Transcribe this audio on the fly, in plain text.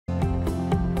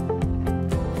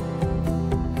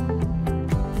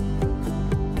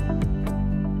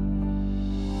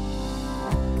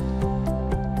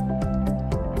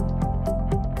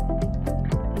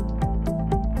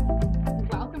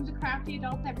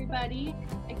everybody.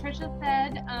 Like Tricia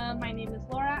said, my name is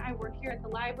Laura. I work here at the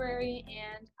library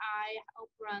and I help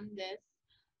run this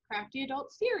Crafty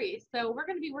Adult series. So we're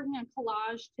going to be working on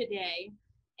collage today.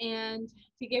 And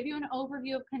to give you an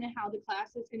overview of kind of how the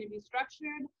class is going to be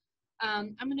structured,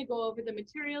 I'm going to go over the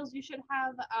materials you should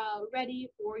have ready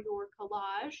for your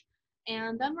collage.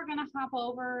 And then we're going to hop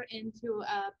over into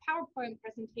a PowerPoint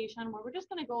presentation where we're just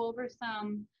going to go over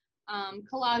some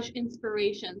collage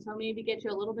inspiration. So maybe get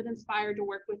you a little bit inspired to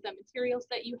work with the materials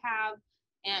that you have.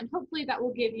 And hopefully that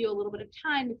will give you a little bit of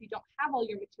time if you don't have all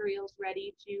your materials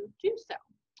ready to do so.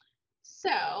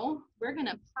 So we're going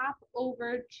to pop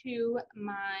over to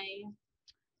my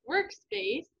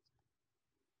workspace.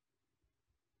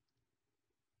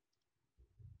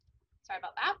 Sorry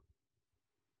about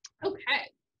that.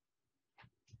 Okay.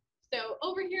 So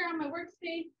over here on my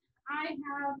workspace, I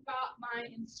have got my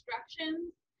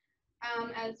instructions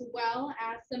as well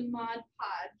as some Mod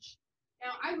Podge.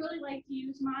 Now, I really like to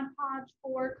use Mod Podge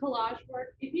for collage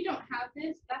work. If you don't have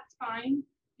this, that's fine.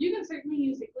 You can certainly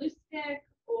use a glue stick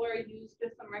or use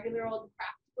just some regular old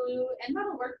craft glue, and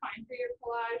that'll work fine for your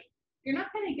collage. You're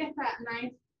not going to get that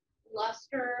nice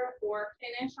luster or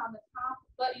finish on the top,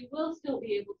 but you will still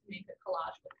be able to make a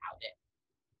collage without it.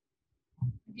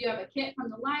 If you have a kit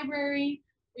from the library,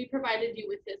 we provided you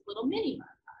with this little mini Mod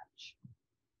Podge.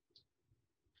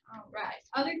 All right,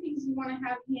 other things you want to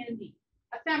have handy.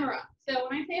 Ephemera. So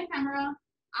when I say ephemera,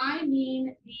 I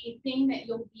mean the thing that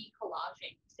you'll be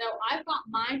collaging. So I've got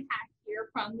my pack here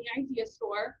from the Idea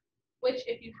Store, which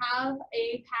if you have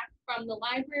a pack from the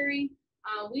library,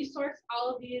 we source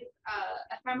all of these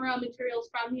ephemera materials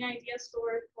from the Idea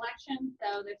Store collection.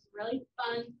 So there's really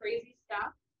fun, crazy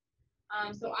stuff.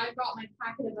 So I've got my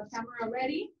packet of ephemera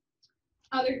ready.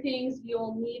 Other things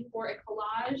you'll need for a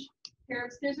collage. A pair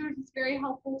of scissors is very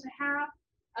helpful to have,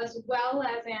 as well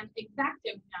as an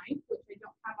X-Acto knife, which I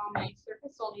don't have on my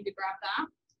surface, so I'll need to grab that.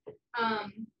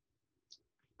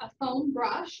 A foam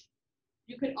brush.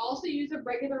 You could also use a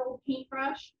regular old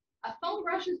paintbrush. A foam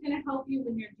brush is going to help you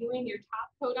when you're doing your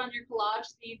top coat on your collage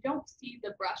so you don't see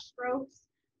the brush strokes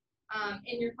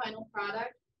in your final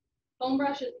product. Foam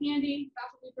brush is handy.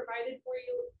 That's what we provided for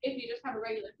you. If you just have a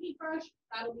regular paintbrush,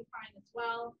 that'll be fine as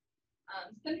well.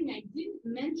 Something I didn't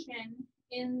mention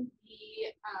in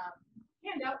the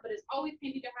handout, but it's always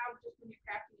handy to have just when you're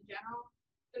crafting in general,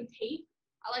 some tape.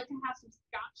 I like to have some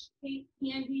Scotch tape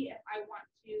handy if I want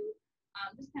to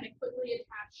just kind of quickly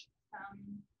attach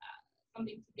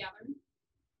something together.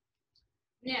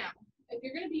 Now, if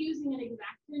you're going to be using an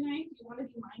X-Acto knife, you want to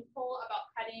be mindful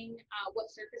about cutting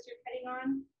what surface you're cutting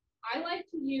on. I like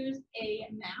to use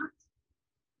a mat.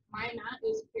 My mat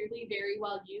is clearly very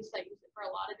well used. I use it for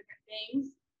a lot of different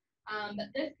things. But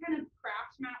this kind of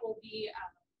craft mat will be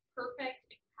perfect.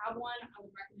 If you have one, I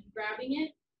would recommend grabbing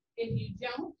it. If you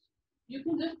don't, you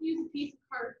can just use a piece of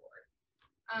cardboard.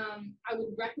 I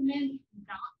would recommend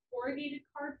not corrugated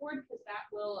cardboard because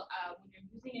that will, when you're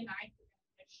using a knife, you're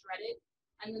going to shred it.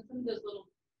 And then some of those little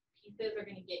pieces are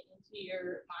going to get into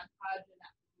your Mod Podge, and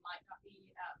that might not be,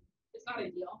 it's not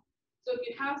ideal. So if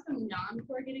you have some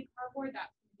non-corrugated cardboard,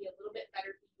 that's going to be a little bit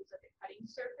better to use as a cutting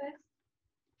surface.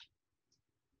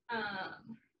 I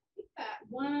think that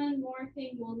one more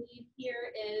thing we'll need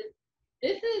here is,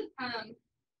 this is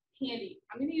handy.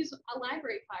 I'm going to use a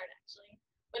library card actually,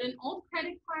 but an old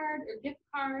credit card or gift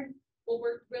card will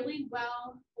work really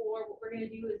well for what we're going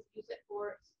to do is use it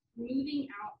for smoothing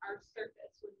out our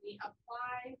surface when we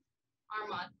apply our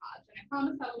Mod Podge. And I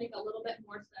promise that will make a little bit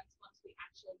more sense once we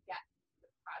actually get into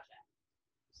the project.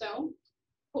 So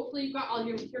hopefully you've got all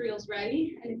your materials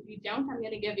ready. And if you don't, I'm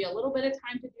going to give you a little bit of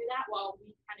time to do that while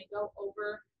we kind of go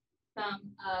over some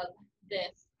of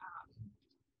this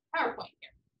PowerPoint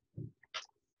here.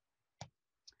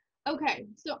 Okay,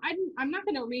 so I'm not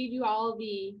going to read you all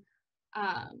the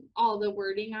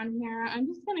wording on here. I'm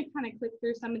just going to kind of click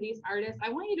through some of these artists. I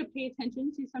want you to pay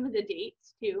attention to some of the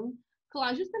dates too.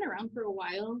 Collage has been around for a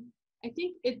while. I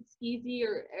think it's easy,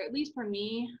 or at least for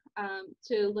me,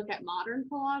 to look at modern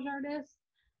collage artists.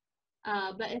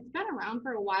 But it's been around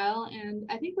for a while, and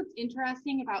I think what's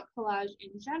interesting about collage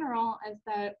in general is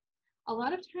that a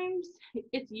lot of times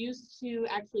it's used to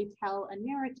actually tell a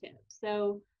narrative.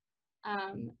 So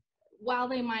while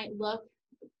they might look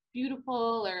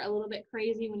beautiful or a little bit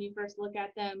crazy when you first look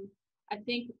at them, I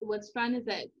think what's fun is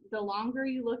that the longer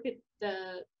you look at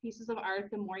the pieces of art,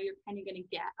 the more you're kind of going to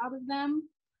get out of them.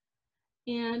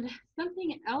 And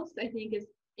something else I think is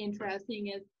interesting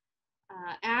is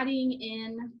adding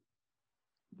in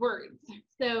words.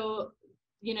 So,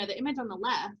 you know, the image on the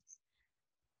left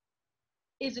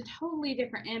is a totally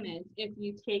different image if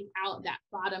you take out that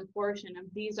bottom portion of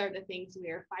these are the things we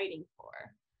are fighting for.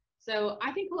 So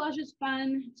I think collage is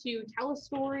fun to tell a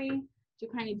story, to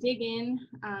kind of dig in,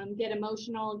 get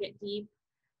emotional, get deep.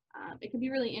 It can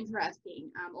be really interesting.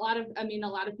 A lot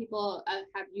of people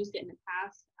have used it in the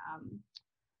past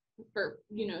for,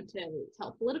 to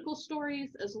tell political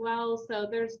stories as well. So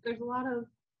there's a lot of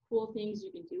cool things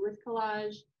you can do with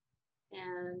collage.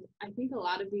 And I think a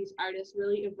lot of these artists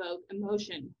really evoke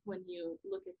emotion when you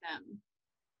look at them.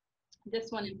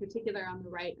 This one in particular on the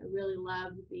right, I really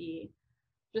love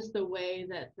just the way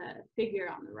that the figure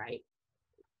on the right,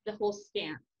 the whole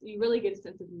stance, you really get a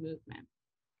sense of movement.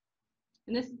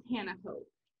 And this is Hannah Hope.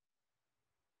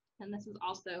 And this is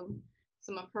also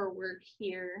some of her work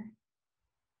here.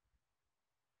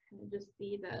 And just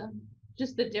see the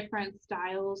different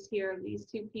styles here of these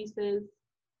two pieces.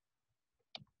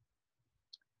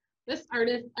 This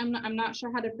artist, I'm not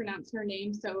sure how to pronounce her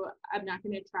name, so I'm not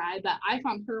going to try, but I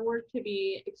found her work to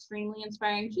be extremely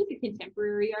inspiring. She's a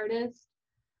contemporary artist,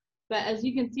 but as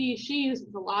you can see, she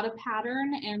uses a lot of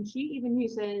pattern, and she even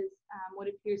uses what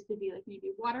appears to be like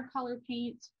maybe watercolor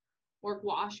paint or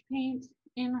gouache paint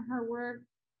in her work.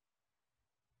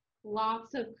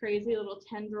 Lots of crazy little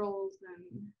tendrils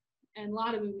and a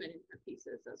lot of movement in her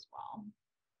pieces as well.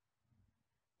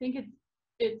 I think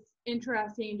it's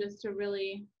interesting just to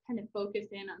really kind of focus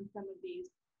in on some of these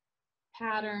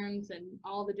patterns and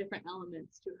all the different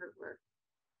elements to her work.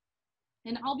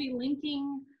 And I'll be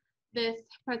linking this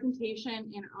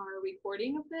presentation in our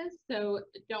recording of this, so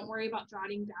don't worry about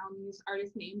jotting down these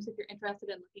artist names. If you're interested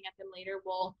in looking at them later,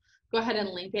 we'll go ahead and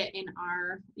link it in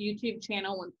our YouTube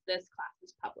channel once this class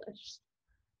is published.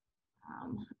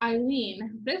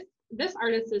 Eileen, this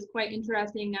artist is quite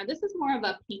interesting. Now this is more of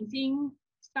a painting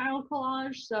style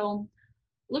collage, so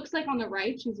looks like on the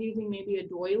right she's using maybe a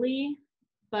doily,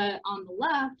 but on the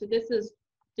left this is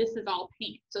all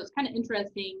paint. So it's kind of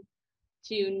interesting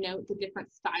to note the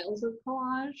different styles of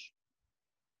collage,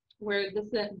 where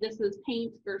this is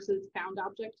paint versus found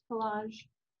object collage.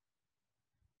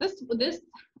 This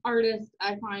artist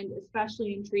I find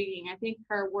especially intriguing. I think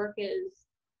her work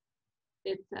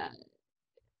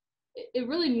it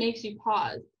really makes you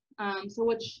pause. So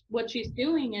what she's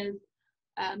doing is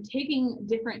taking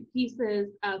different pieces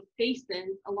of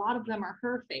faces. A lot of them are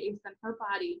her face and her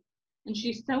body, and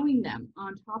she's sewing them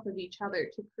on top of each other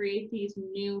to create these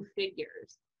new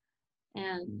figures.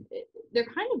 And they're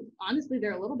kind of, honestly,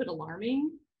 they're a little bit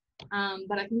alarming,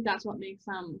 but I think that's what makes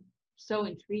them so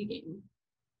intriguing.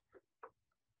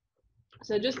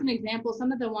 So just an example,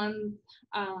 some of the ones,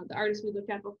 the artists we looked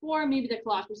at before, maybe the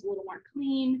collage was a little more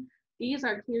clean. These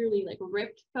are clearly like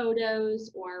ripped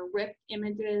photos or ripped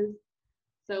images.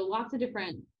 So lots of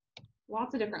different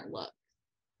looks.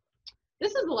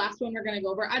 This is the last one we're going to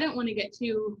go over. I don't want to get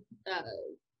do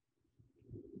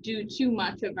too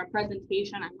much of a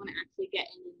presentation. I want to actually get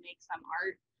in and make some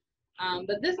art.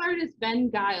 But this artist, Ben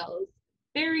Giles,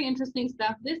 very interesting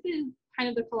stuff. This is kind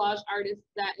of the collage artist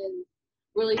that is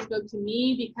really spoke to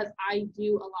me because I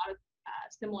do a lot of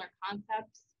similar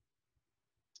concepts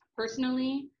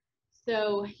personally.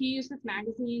 So he uses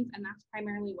magazines, and that's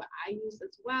primarily what I use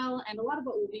as well. And a lot of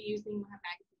what we'll be using, we'll have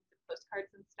magazines and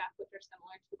postcards and stuff, which are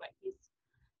similar to what he's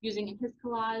using in his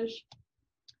collage.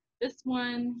 This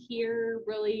one here,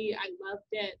 really, I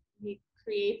loved it. He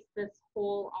creates this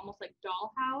whole almost like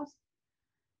dollhouse.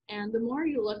 And the more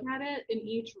you look at it in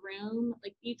each room,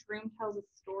 like each room tells a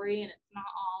story, and it's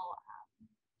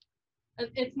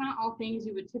not all things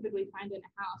you would typically find in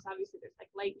a house. Obviously, there's like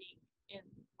lightning in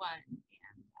one, and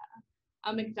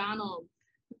a McDonald's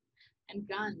and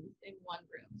guns in one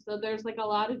room. So there's like a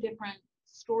lot of different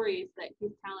stories that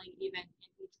he's telling even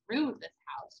in each room of this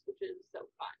house, which is so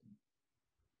fun.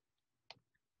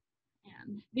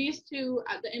 And these two,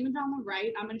 the image on the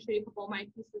right, I'm going to show you a couple of my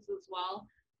pieces as well.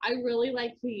 I really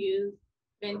like to use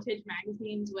vintage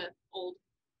magazines with old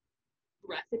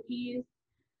recipes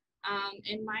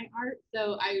in my art.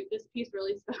 So this piece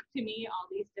really spoke to me, all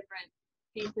these different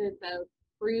pieces of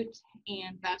fruit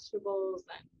and vegetables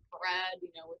and bread,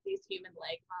 with these human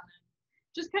legs on them.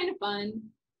 Just kind of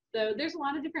fun. So there's a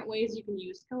lot of different ways you can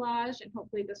use collage, and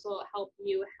hopefully this will help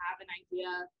you have an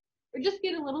idea or just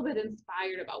get a little bit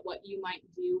inspired about what you might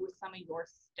do with some of your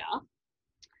stuff.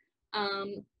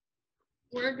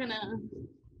 We're gonna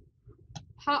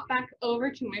hop back over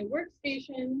to my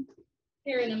workstation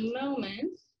here in a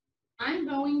moment. I'm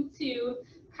going to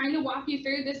kind of walk you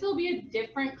through. This will be a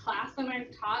different class than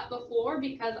I've taught before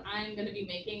because I'm going to be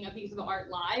making a piece of art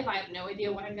live. I have no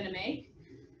idea what I'm going to make.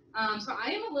 So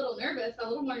I am a little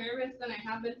more nervous than I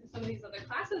have been for some of these other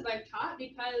classes I've taught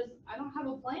because I don't have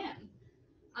a plan.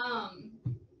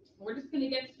 We're just going to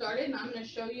get started, and I'm going to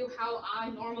show you how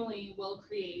I normally will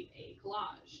create a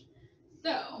collage.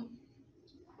 So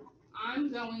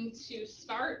I'm going to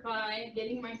start by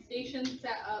getting my station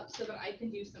set up so that I can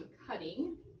do some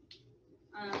cutting.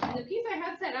 And the piece I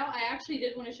had set out, I actually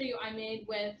did want to show you I made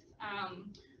with,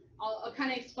 I'll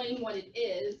kind of explain what it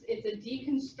is. It's a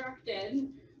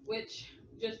deconstructed, which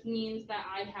just means that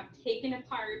I have taken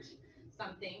apart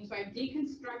something. So I've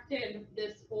deconstructed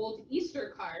this old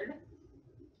Easter card.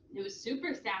 It was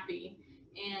super sappy,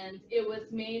 and it was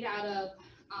made out of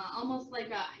almost like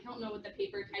a, I don't know what the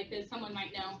paper type is, someone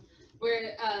might know,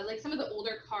 where like some of the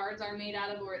older cards are made out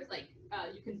of, where it's like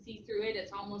you can see through it.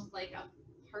 It's almost like a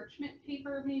parchment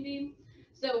paper maybe.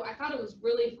 So I thought it was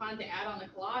really fun to add on the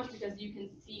collage because you can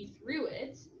see through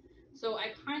it. So I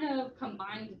kind of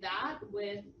combined that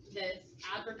with this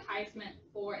advertisement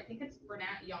for, I think it's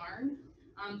Bernat yarn,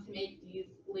 to make these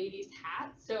ladies'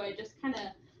 hats. So I just kind of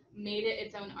made it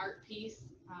its own art piece.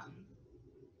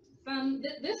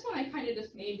 This one I kind of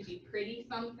just made to be pretty.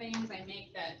 Some things I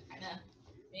make that kind of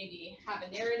maybe have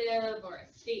a narrative or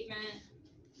a statement.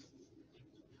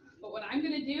 But what I'm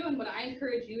going to do and what I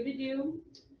encourage you to do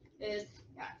is,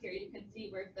 yeah, here you can see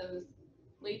where those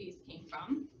ladies came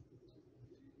from,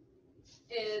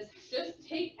 is just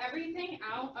take everything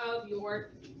out of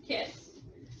your kit.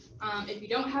 If you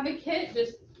don't have a kit,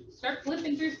 just start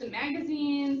flipping through some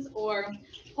magazines or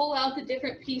pull out the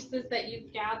different pieces that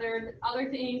you've gathered. Other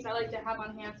things I like to have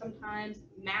on hand sometimes,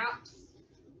 maps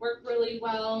work really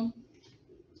well.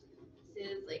 This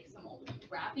is like some old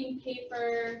wrapping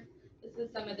paper. This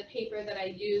is some of the paper that I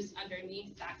used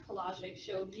underneath that collage I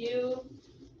showed you.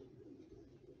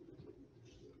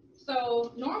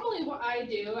 So normally what I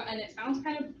do, and it sounds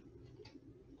kind of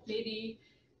maybe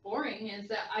boring, is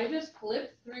that I just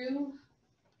flip through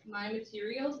my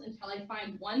materials until I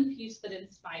find one piece that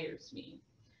inspires me.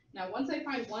 Now, once I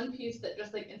find one piece that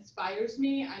just like inspires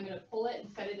me, I'm going to pull it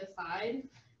and set it aside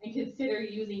and consider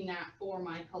using that for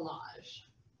my collage.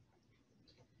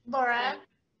 Laura?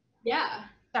 Yeah.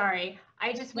 Sorry,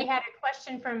 we had a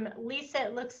question from Lisa,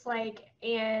 it looks like,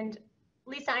 and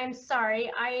Lisa, I'm sorry,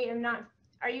 I am not,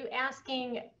 are you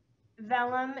asking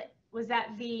vellum? Was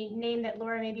that the name that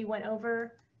Laura maybe went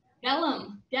over?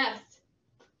 Vellum, yes.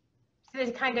 So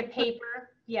this kind of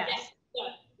paper, yes.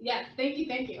 Yes, thank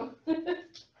you.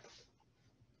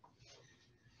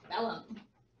 Vellum.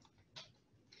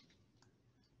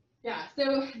 Yeah,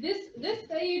 so this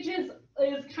stage is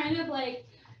kind of like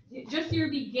just your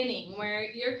beginning, where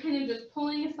you're kind of just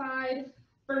pulling aside.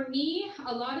 For me,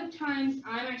 a lot of times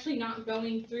I'm actually not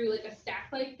going through like a stack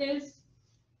like this.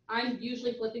 I'm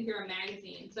usually flipping through a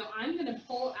magazine. So I'm going to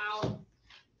pull out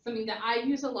something that I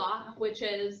use a lot, which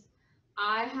is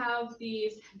I have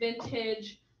these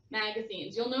vintage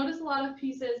magazines. You'll notice a lot of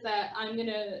pieces that I'm going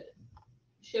to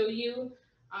show you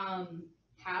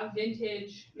have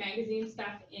vintage magazine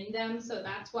stuff in them. So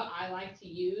that's what I like to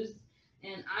use.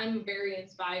 And I'm very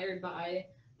inspired by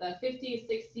the 50s,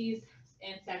 60s,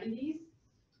 and 70s.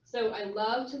 So I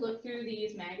love to look through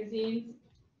these magazines,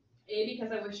 A,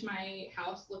 because I wish my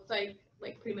house looked like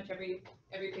pretty much every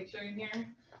picture in here.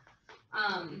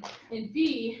 And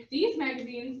B, these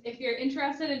magazines, if you're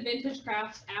interested in vintage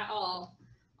crafts at all,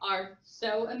 are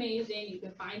so amazing. You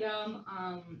can find them.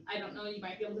 I don't know, you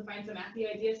might be able to find some at the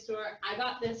Idea Store. I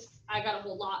got a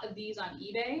whole lot of these on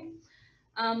eBay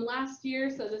last year.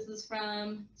 So this is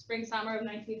from spring, summer of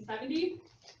 1970.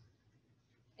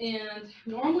 And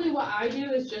normally what I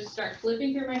do is just start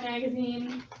flipping through my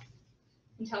magazine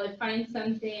until I find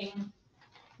something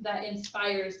that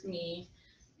inspires me.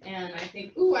 And I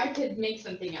think, ooh, I could make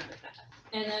something out of that.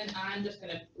 And then I'm just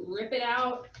going to rip it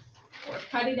out or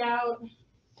cut it out.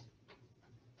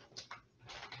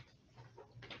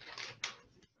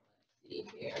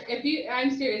 Here. I'm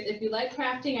serious, if you like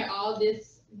crafting at all,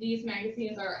 these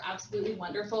magazines are absolutely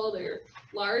wonderful. They're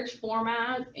large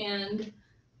format and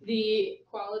the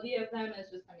quality of them is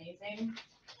just amazing.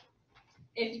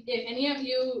 If any of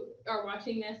you are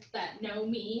watching this that know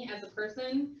me as a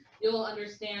person, you'll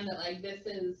understand that like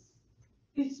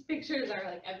these pictures are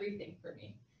like everything for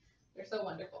me. They're so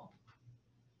wonderful.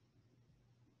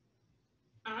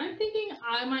 I'm thinking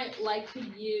I might like to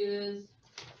use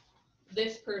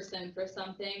this person for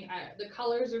something. The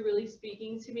colors are really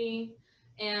speaking to me,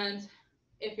 and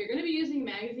if you're going to be using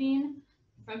magazine,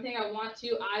 something I want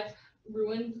to, I've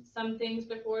ruined some things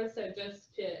before, so just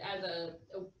as a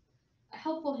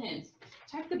helpful hint,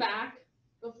 check the back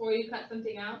before you cut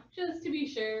something out, just to be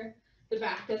sure the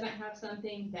back doesn't have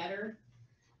something better.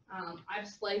 I've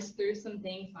sliced through some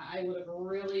things that I would have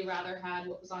really rather had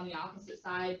what was on the opposite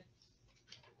side,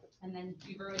 and then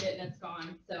you ruined it and it's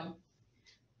gone. So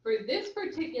for this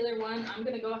particular one, I'm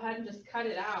going to go ahead and just cut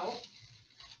it out.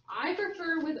 I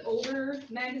prefer with older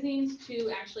magazines to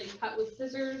actually cut with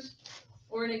scissors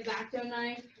or an X-Acto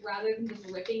knife rather than just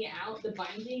ripping it out. The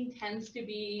binding tends to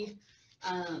be,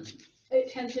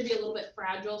 it tends to be a little bit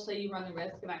fragile, so you run the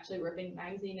risk of actually ripping the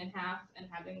magazine in half and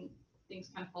having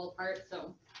things kind of fall apart.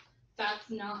 So that's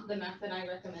not the method I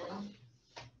recommend.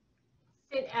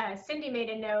 Cindy made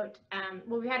a note.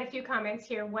 Well, we had a few comments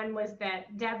here. One was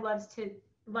that Deb loves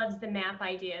the map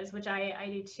ideas, which I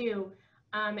do too.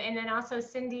 And then also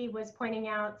Cindy was pointing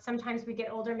out sometimes we get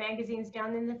older magazines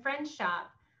down in the friend shop.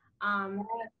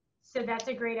 So that's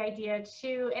a great idea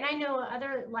too. And I know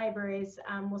other libraries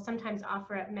will sometimes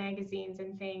offer up magazines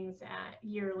and things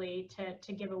yearly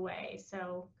to give away.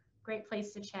 So great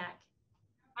place to check.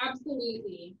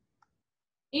 Absolutely.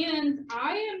 And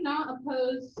I am not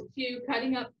opposed to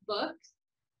cutting up books.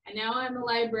 And now I'm a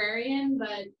librarian,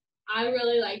 but I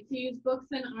really like to use books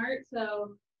in art.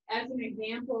 So as an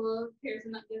example, this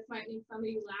might make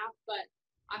somebody laugh, but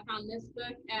I found this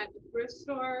book at the thrift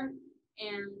store,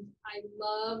 and I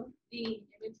love the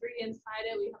imagery inside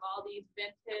it. We have all these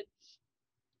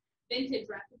vintage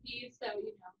recipes, so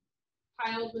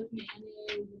piled with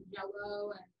mayonnaise and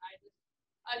Jello, and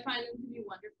I find them to be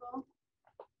wonderful.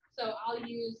 So I'll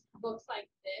use books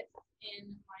like this in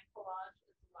my collage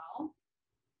as well.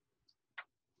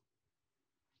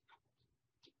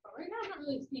 But right now I'm not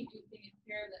really seeing anything in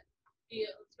here that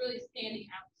feels really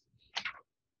standing out to me.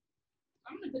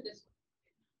 I'm gonna put this one.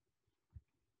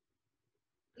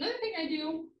 Another thing I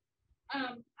do,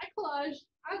 I collage,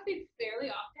 I would say fairly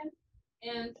often.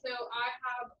 And so I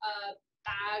have a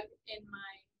bag in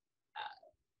my,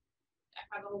 I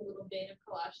have a little bin of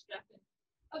collage stuff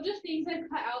of just things I've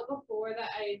cut out before that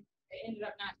I ended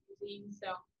up not using.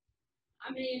 So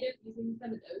I'm going to end up using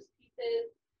some of those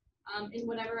pieces in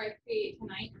whatever I create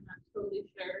tonight. I'm not totally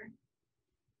sure.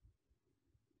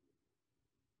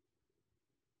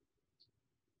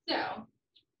 So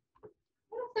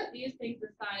I'm going to set these things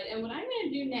aside. And what I'm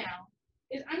going to do now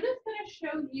is I'm just going to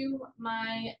show you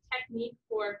my technique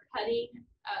for cutting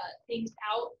things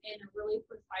out in a really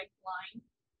precise line.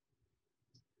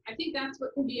 I think that's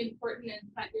what can be important, and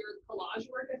set your collage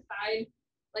work aside,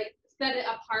 like set it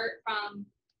apart from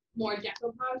more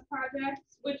decoupage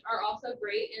projects, which are also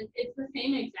great, and it's the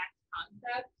same exact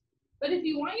concept. But if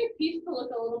you want your piece to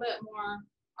look a little bit more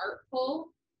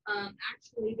artful,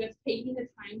 actually just taking the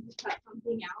time to cut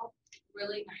something out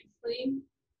really nicely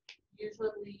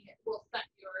usually will set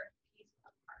your piece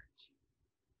apart.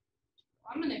 So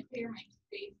I'm going to clear my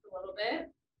space a little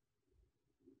bit.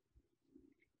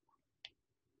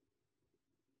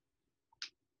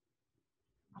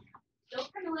 Still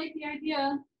kind of like the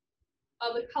idea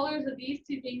of the colors of these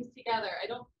two things together. I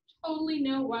don't totally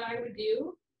know what I would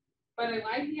do, but I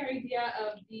like the idea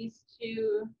of these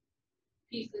two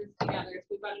pieces together.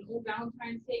 So we've got an old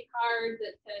Valentine's Day card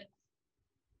that says,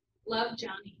 "Love,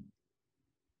 Johnny."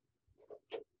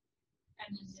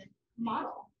 And then this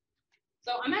model.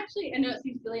 So I'm actually, I know it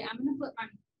seems silly, I'm going to flip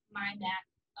my mat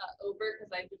over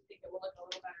because I just think it will look a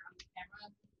little better on the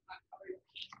camera. It's not covered in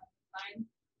paint on the side.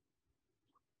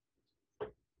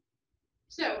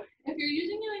 So if you're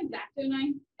using an X-Acto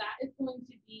knife, that is going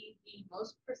to be the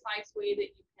most precise way that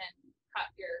you can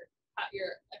cut your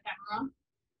ephemera.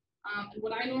 And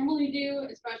what I normally do,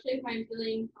 especially if I'm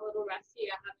feeling a little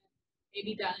rusty, I haven't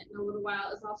maybe done it in a little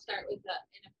while, is I'll start with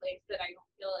in a place that I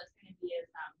don't feel is going to be as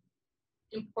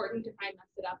important if I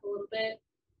mess it up a little bit.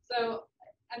 So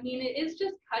I mean, it is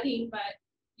just cutting, but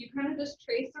you kind of just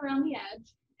trace around the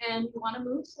edge, and you want to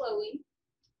move slowly.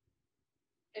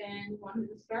 And you want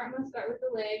to start, I'm going to start with the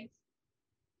legs,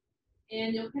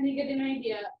 and you'll kind of get an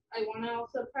idea. I want to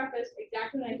also preface,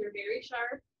 X-Acto knives are very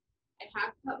sharp. I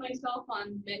have cut myself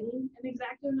on many an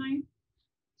X-Acto knife.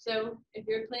 So if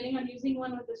you're planning on using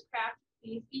one with this craft,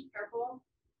 please be careful.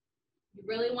 You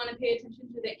really want to pay attention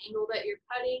to the angle that you're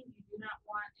cutting. You do not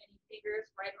want any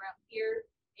fingers right around here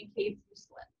in case you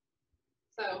slip.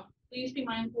 So please be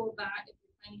mindful of that if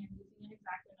you're planning on using an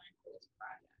X-Acto knife for this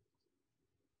project.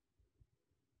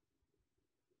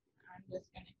 I'm just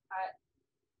going to cut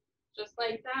just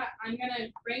like that. I'm going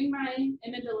to bring my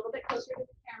image a little bit closer to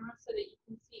the camera so that you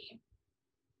can see.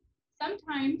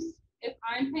 Sometimes, if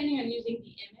I'm planning on using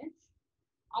the image,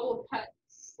 I will cut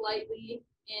slightly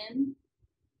in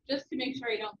just to make sure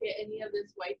I don't get any of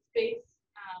this white space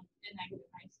and I get a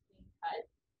nice clean cut.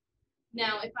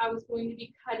 Now, if I was going to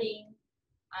be cutting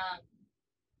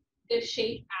this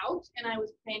shape out and I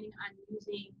was planning on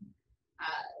using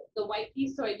the white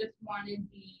piece, so I just wanted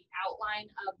the outline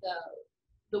of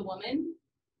the woman.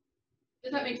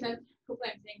 Does that make sense? Hopefully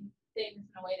I'm saying this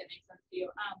in a way that makes sense to you.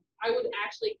 I would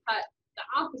actually cut the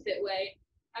opposite way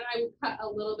and I would cut a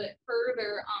little bit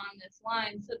further on this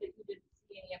line so that you didn't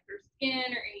see any of her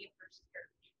skin or any of her skirt.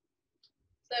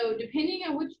 So depending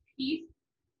on which piece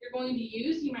you're going to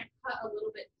use, you might cut a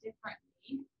little bit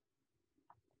differently.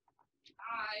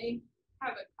 I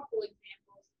have a couple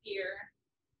examples here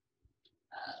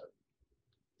of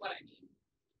what I mean.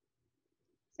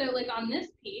 So like on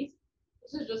this piece,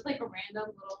 this is just like a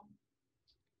random little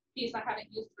piece I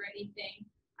haven't used for anything.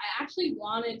 I actually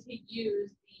wanted to use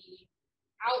the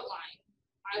outline.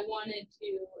 I wanted to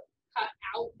cut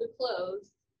out the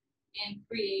clothes and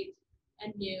create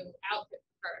a new outfit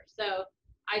for her. So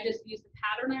I just used a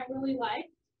pattern I really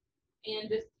liked and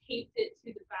just taped it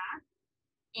to the back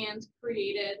and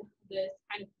created this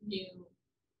kind of new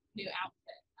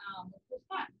outfit, which was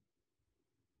fun.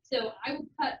 So I would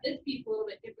cut this piece a little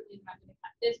bit differently than I'm going to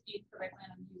cut this piece because I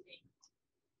plan on using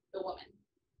the woman.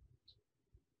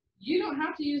 You don't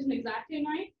have to use an X-Acto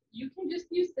knife. You can just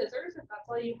use scissors if that's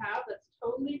all you have. That's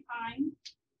totally fine.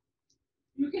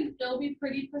 You can still be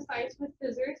pretty precise with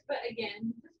scissors, but again,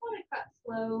 you just want to cut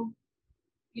slow.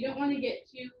 You don't want to get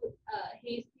too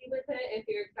hasty with it. If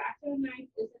your X-Acto knife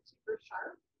isn't super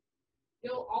sharp,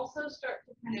 you'll also start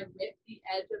to kind of rip the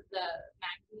edge of the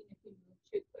magazine if you move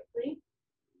too quickly.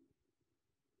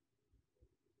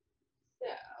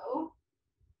 So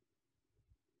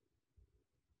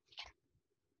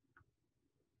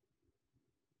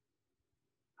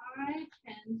I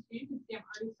tend to, you can see I'm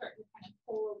already starting to kind of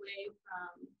pull away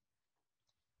from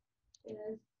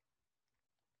this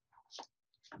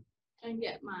and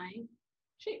get my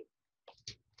shape.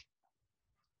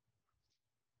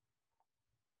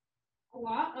 A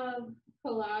lot of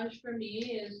collage for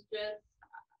me is just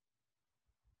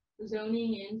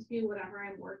zoning into whatever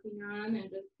I'm working on and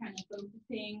just kind of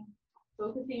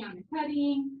focusing on the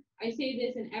cutting. I say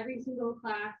this in every single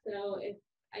class, so if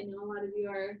I know a lot of you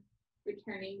are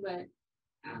returning, but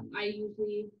I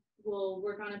usually will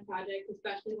work on a project,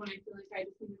 especially when I feel like I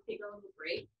just need to take a little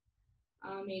break,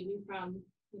 maybe from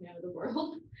the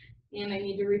world, and I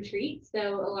need to retreat.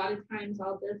 So a lot of times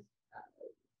I'll just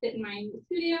sit in my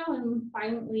studio and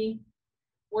silently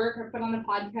work or put on a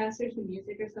podcast or some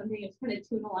music or something. It's kind of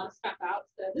tune a lot of stuff out.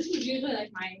 So this is usually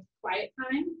like my quiet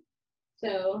time.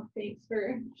 So thanks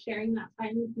for sharing that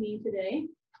time with me today.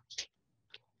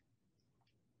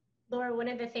 Laura, one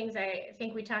of the things I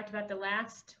think we talked about the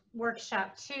last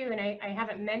workshop too, and I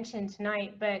haven't mentioned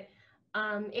tonight, but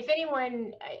if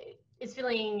anyone is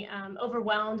feeling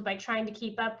overwhelmed by trying to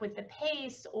keep up with the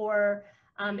pace, or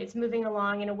it's moving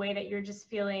along in a way that you're just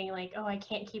feeling like, oh, I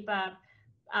can't keep up,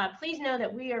 please know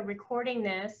that we are recording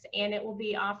this and it will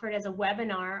be offered as a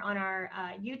webinar on our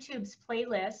YouTube's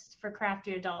playlist for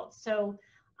Crafty Adults. So,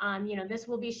 this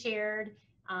will be shared.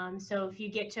 So if you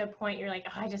get to a point you're like,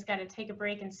 oh, I just got to take a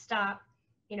break and stop,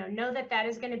 know that that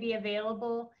is going to be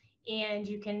available, and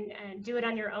you can do it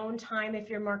on your own time if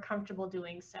you're more comfortable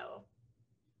doing so.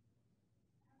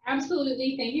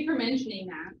 Absolutely. Thank you for mentioning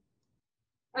that.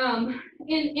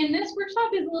 In this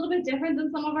workshop is a little bit different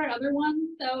than some of our other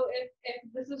ones. So if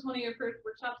this is one of your first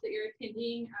workshops that you're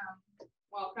attending,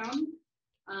 welcome.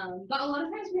 But a lot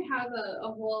of times we have a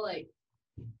whole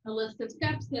a list of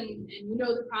steps and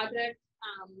the project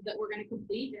that we're going to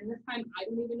complete. And this time I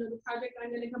don't even know the project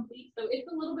I'm going to complete. So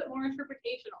it's a little bit more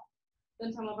interpretational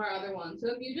than some of our other ones.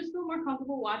 So if you just feel more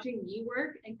comfortable watching me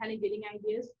work and kind of getting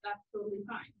ideas, that's totally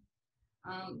fine.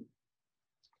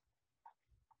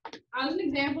 As an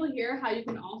example here, how you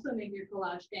can also make your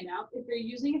collage stand out, if you're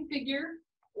using a figure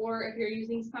or if you're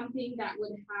using something that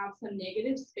would have some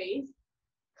negative space,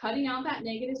 cutting out that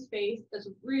negative space is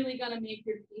really going to make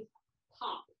your piece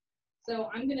pop. So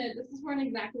this is where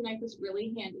an X-Acto knife is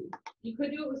really handy. You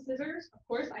could do it with scissors. Of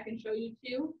course, I can show you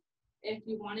too. If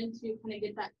you wanted to kind of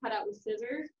get that cut out with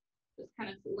scissors, just kind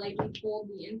of lightly fold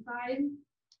the inside,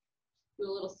 do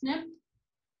a little snip,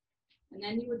 and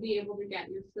then you would be able to get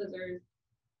your scissors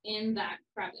in that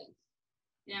crevice.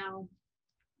 Now,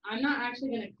 I'm not actually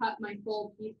going to cut my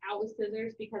full piece out with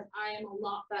scissors because I am a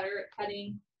lot better at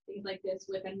cutting things like this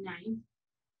with a knife.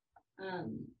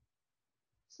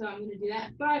 So I'm going to do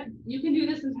that, but you can do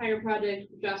this entire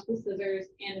project just with scissors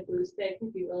and a glue stick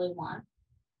if you really want.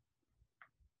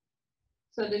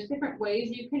 So there's different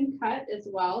ways you can cut as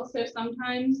well. So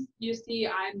sometimes you see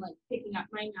I'm like picking up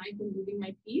my knife and moving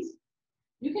my piece.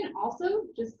 You can also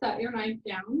just set your knife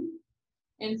down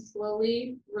and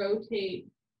slowly rotate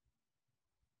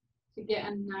to get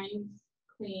a nice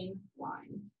clean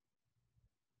line.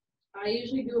 I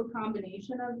usually do a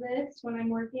combination of this when I'm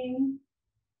working,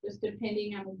 just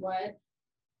depending on what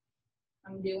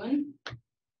I'm doing.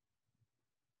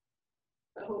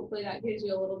 So hopefully that gives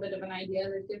you a little bit of an idea.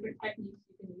 There's different techniques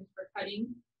you can use for cutting.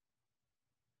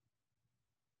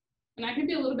 And I can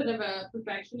be a little bit of a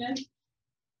perfectionist.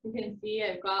 You can see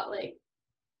I've got like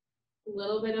a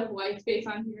little bit of white space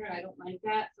on here, and I don't like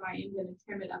that, so I am going to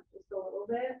trim it up just a little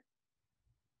bit.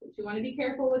 But you want to be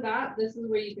careful with that. This is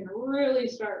where you can really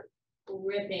start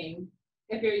ripping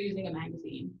if you're using a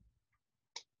magazine.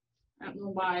 I don't know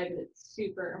why, but it's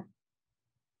super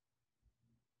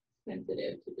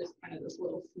sensitive to just kind of those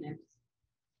little snips.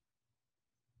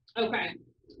 Okay,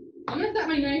 I'm going to set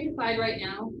my knife aside right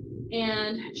now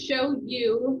and show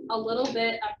you a little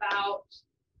bit about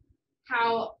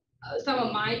how some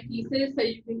of my pieces, so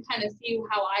you can kind of see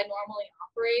how I normally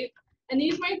operate. And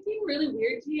these might seem really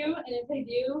weird to you, and if they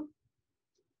do,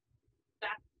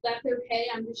 that's okay.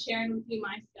 I'm just sharing with you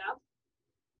my stuff.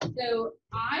 So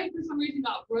I, for some reason,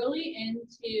 got really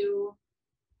into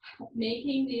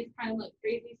making these kind of like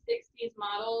crazy 60s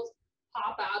models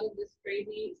pop out of this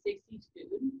crazy 60s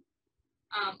food.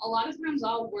 A lot of times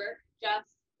I'll work just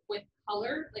with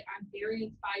color, like I'm very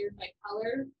inspired by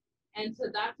color. And so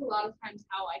that's a lot of times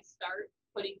how I start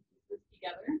putting pieces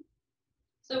together.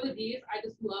 So with these, I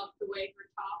just love the way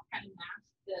her top kind of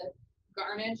matched the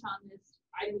garnish on this,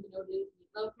 I don't even know what it is,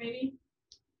 meatloaf maybe.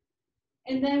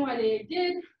 And then what I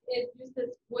did is use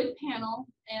this wood panel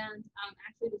and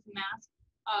actually just mask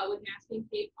with masking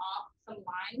tape off some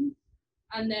lines,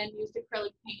 and then used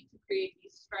acrylic paint to create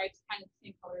these stripes kind of the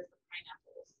same color as the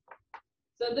pineapples.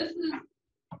 So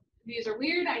these are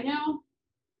weird, I know,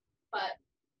 but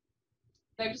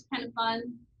they're just kind of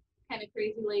fun, kind of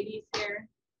crazy ladies here.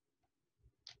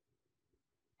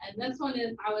 And this one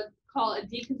is, I would call a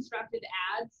deconstructed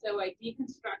ad. So I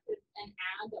deconstructed an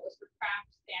ad that was for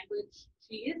Kraft sandwich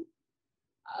cheese.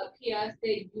 P.S.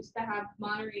 They used to have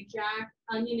Monterey Jack,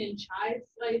 onion and chive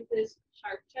slices,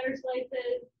 sharp cheddar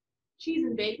slices, cheese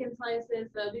and bacon slices.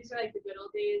 So these are like the good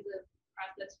old days of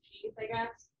processed cheese, I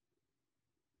guess.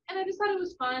 And I just thought it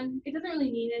was fun. It doesn't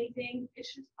really mean anything.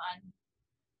 It's just fun.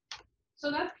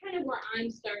 So that's kind of where I'm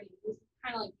starting. This is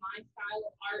kind of like my style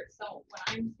of art. So when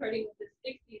I'm starting with this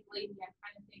 60s lady, I'm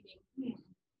kind of thinking,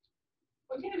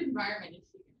 what kind of environment is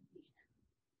she going to be in?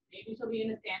 Maybe she'll be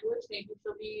in a sandwich. Maybe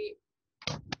she'll be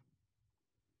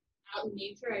out in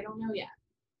nature. I don't know yet.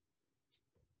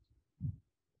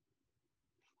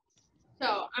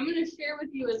 So I'm going to share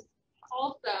with you is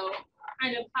also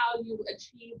kind of how you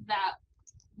achieve that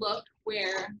look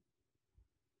where, I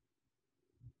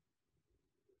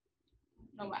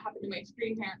don't know what happened to my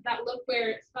screen here, that look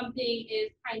where something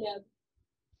is kind of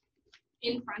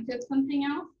in front of something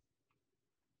else.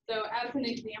 So as an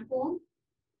example,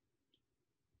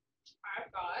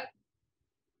 I've got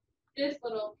this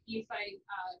little piece I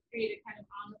created kind of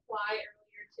on the fly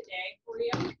earlier today for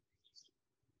you.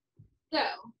 So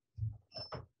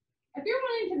if you're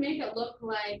wanting to make it look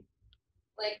like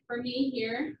for me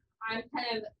here, I'm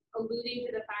kind of alluding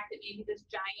to the fact that maybe this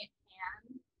giant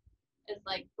hand is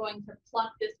like going to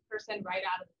pluck this person right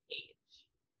out of the page,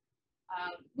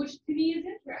 which to me is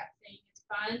interesting. It's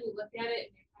fun. You look at it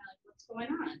and you're kind of like, what's going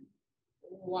on?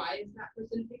 Why is that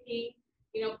person picking,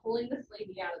 pulling this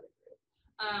lady out of the group?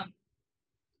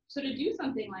 So to do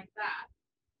something like that,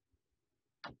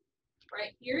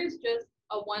 right here is just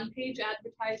a one-page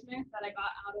advertisement that I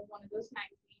got out of one of those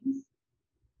magazines,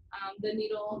 the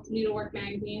Needlework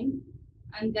magazine.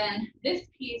 And then this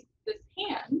piece, this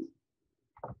hand,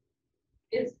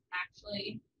 is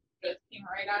actually just came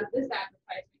right out of this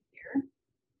advertisement here.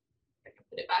 I can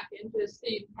put it back in just so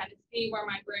you can kind of see where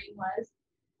my brain was.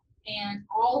 And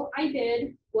all I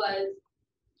did was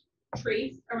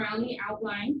trace around the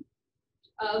outline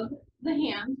of the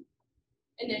hand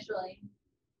initially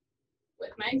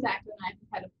with my X-Acto knife and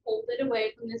kind of pulled it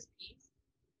away from this piece.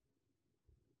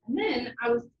 And then I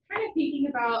was kind of thinking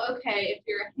about, okay, if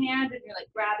you're a hand and you're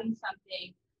like grabbing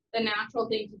something, the natural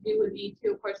thing to do would be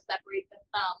to, of course, separate the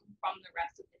thumb from the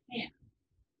rest of the hand.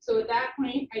 So at that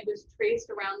point, I just traced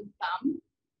around the thumb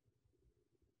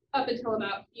up until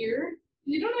about here.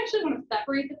 You don't actually want to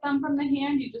separate the thumb from the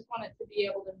hand. You just want it to be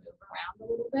able to move around a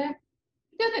little bit.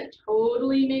 It doesn't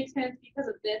totally make sense because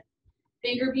of this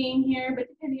finger being here, but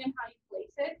depending on how you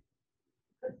place it,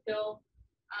 it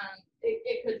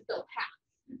could still pass.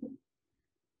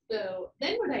 So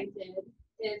then what I did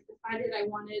is decided I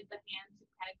wanted the hand to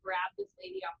kind of grab this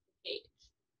lady off the page.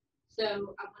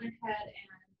 So I went ahead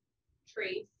and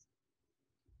traced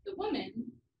the woman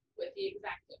with the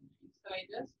X-Acto knife. So I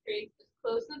just traced as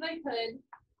close as I could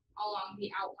along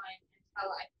the outline until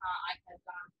I thought I had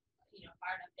gone,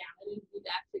 far enough down. I didn't need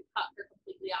to actually cut her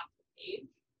completely off the page.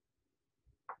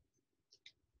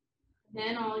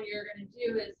 Then all you're going to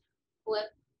do is flip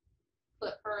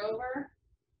her over.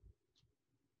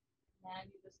 And then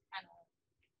you just kind of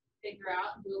figure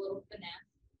out and do a little finesse.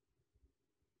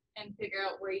 and figure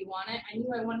out where you want it. I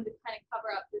knew I wanted to kind of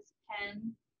cover up this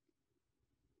pen.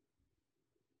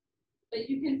 But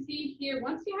you can see here,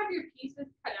 once you have your pieces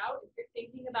cut out, if you're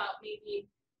thinking about maybe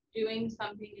doing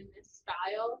something in this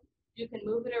style, you can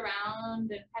move it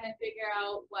around and kind of figure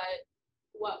out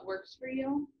what works for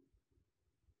you.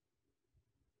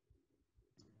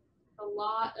 A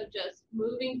lot of just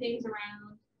moving things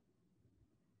around.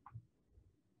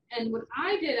 And what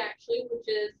I did actually, which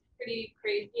is pretty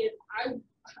crazy, is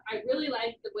I really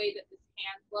like the way that this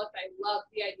hand looked. I love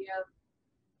the idea of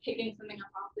picking something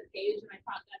up off the page, and I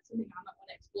thought that's something I might want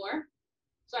to explore.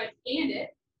 So I scanned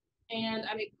it, and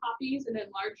I made copies and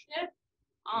enlarged it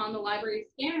on the library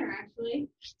scanner, actually.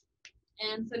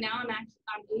 And so now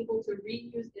I'm able to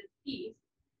reuse this piece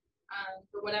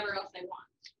for whatever else I want.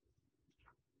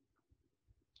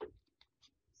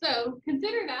 So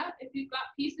consider that if you've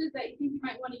got pieces that you think you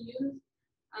might want to use.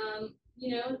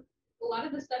 You know, a lot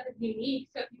of the stuff is unique,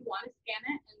 so if you want to scan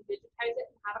it and digitize it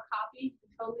and have a copy, you can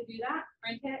totally do that.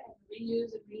 Print it and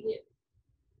reuse and read it.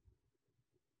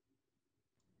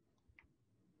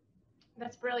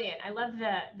 That's brilliant. I love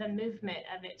the movement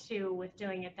of it too, with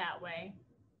doing it that way.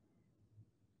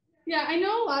 Yeah, I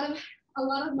know a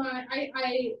lot of my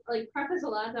I like preface a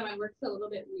lot of my work's a little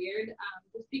bit weird,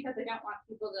 just because I don't want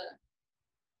people to.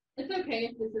 It's okay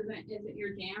if this isn't your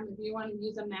jam. If you want to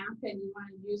use a map and you want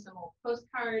to use some old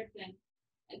postcards and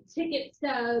ticket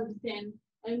stubs and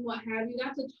what have you,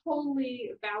 that's a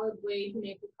totally valid way to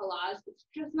make a collage. It's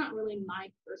just not really my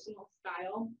personal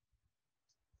style.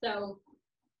 So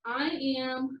I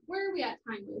am, where are we at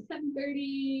time?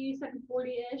 7:30,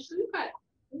 7:40-ish. So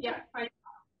we've got 5.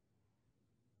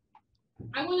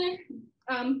 I want to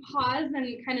pause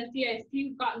and kind of see, I see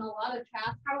you've gotten a lot of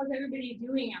chats. How is everybody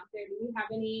doing out there? Do you have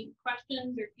any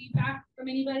questions or feedback from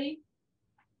anybody?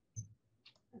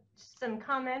 Some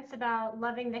comments about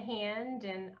loving the hand,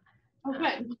 and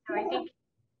good. So I think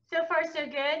so far so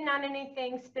good. Not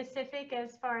anything specific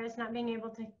as far as not being able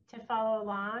to follow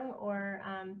along, or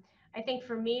I think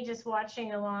for me, just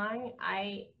watching along,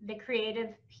 the creative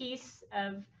piece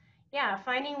of,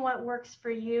 finding what works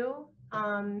for you,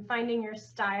 finding your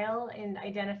style and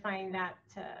identifying that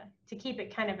to keep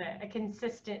it kind of a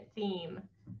consistent theme.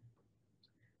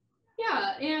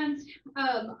 Yeah, and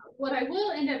what I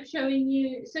will end up showing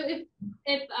you, so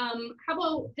if how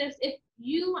about this, if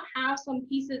you have some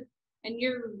pieces and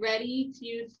you're ready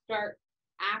to start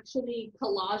actually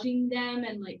collaging them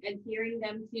and like adhering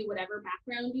them to whatever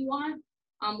background you want,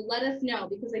 let us know,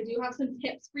 because I do have some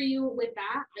tips for you with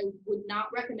that. I would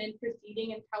not recommend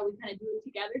proceeding until we kind of do it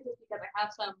together, just because I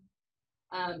have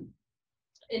some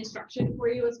instruction for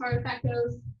you as far as that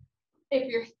goes. If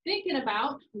you're thinking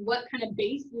about what kind of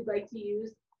base you'd like to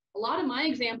use, a lot of my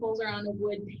examples are on a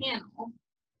wood panel.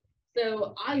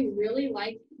 So I really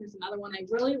like, here's another one, I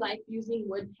really like using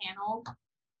wood panel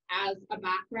as a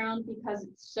background because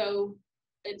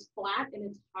it's flat and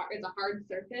it's a hard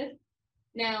surface.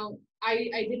 Now, I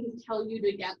didn't tell you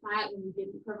to get that and we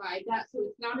didn't provide that, so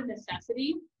it's not a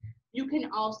necessity. You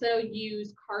can also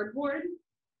use cardboard.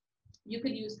 You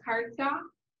could use cardstock.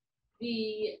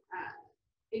 The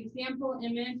example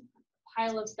image,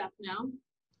 pile of stuff now.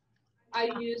 I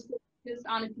used this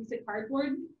on a piece of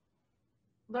cardboard.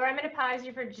 Laura, I'm going to pause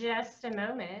you for just a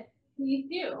moment. Please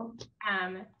do.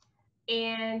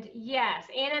 And yes,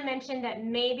 Anna mentioned that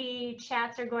maybe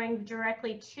chats are going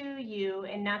directly to you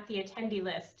and not the attendee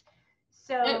list.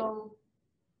 So,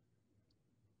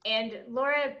 and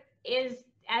Laura is,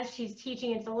 as she's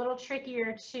teaching, it's a little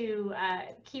trickier to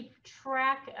keep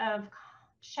track of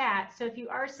chat. So if you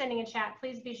are sending a chat,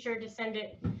 please be sure to send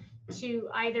it to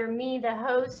either me, the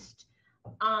host,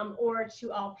 or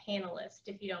to all panelists,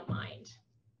 if you don't mind.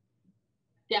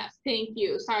 Yes, thank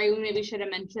you. Sorry, we maybe should have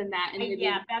mentioned that. And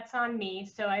yeah, that's on me,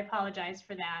 so I apologize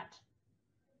for that.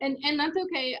 And that's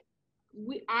okay.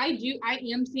 I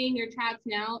am seeing your chats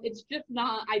now. It's just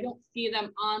not, I don't see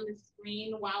them on the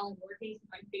screen while I'm working, so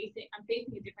I'm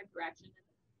facing a different direction in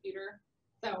the computer.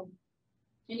 So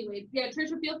anyway, yeah,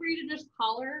 Trisha, feel free to just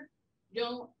holler.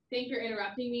 Don't think you're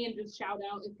interrupting me, and just shout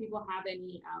out if people have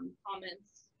any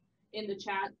comments in the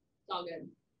chat. It's all good.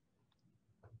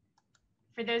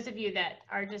 For those of you that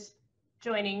are just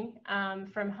joining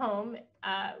from home,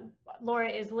 Laura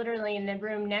is literally in the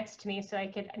room next to me, so I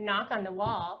could knock on the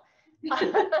wall.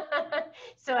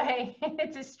 So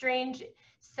it's a strange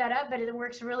setup, but it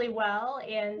works really well.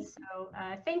 And so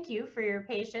thank you for your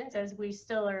patience as we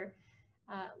still are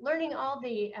learning all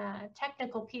the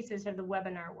technical pieces of the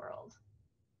webinar world.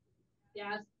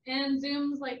 Yes, and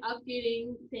Zoom's like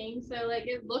updating things, so like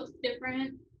it looks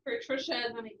different for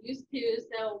Trisha than it used to.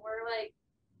 So we're like,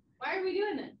 why are we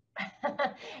doing this?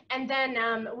 And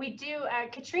then we do,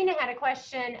 Katrina had a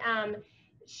question.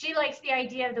 She likes the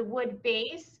idea of the wood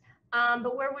base,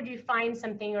 but where would you find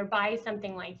something or buy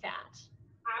something like that?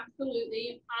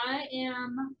 Absolutely. I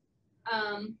am,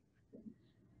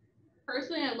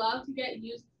 personally, I love to get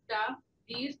used stuff.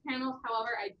 These panels,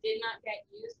 however, I did not get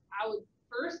used. I would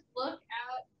first look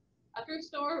at a thrift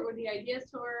store or the idea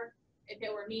store if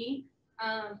it were me.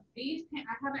 I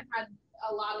haven't had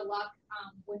a lot of luck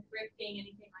with thrifting,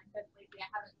 anything like this lately. I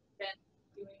haven't been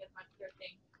doing as much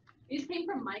thrifting. These came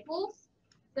from Michael's.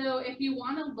 So if you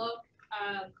want to look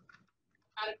at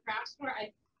a craft store,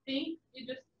 I think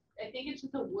it's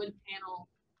just a wood panel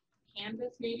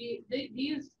canvas maybe.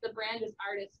 The brand is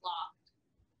Artist Loft.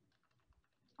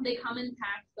 They come in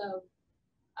packs of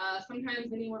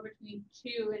sometimes anywhere between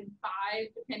 2 and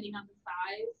 5, depending on the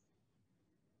size.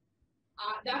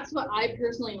 That's what I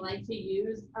personally like to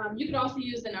use. You could also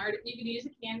use you could use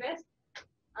a canvas.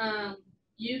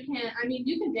 You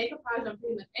can decoupage on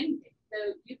pretty much anything.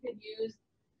 So you could use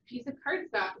a piece of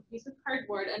cardstock, a piece of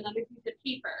cardboard, another piece of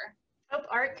paper. Oh,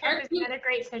 art coop is another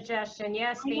great suggestion.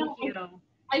 Yes, thank you.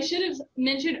 I should have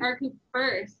mentioned art coop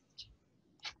first.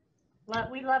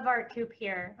 We love art coop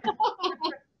here.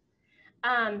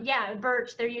 Yeah,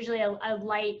 birch, they're usually a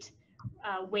light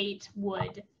weight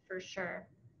wood for sure.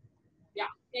 Yeah,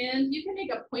 and you can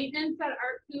make appointments at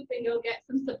Art Coop and go get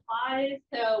some supplies.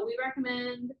 So we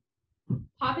recommend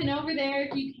popping over there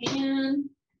if you can.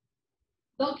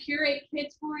 They'll curate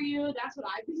kits for you. That's what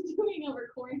I've been doing over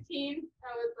quarantine.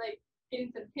 I was like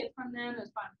getting some kits from them. It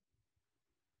was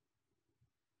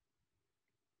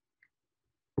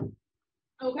fun.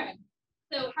 Okay,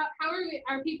 so how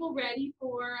are people ready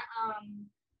for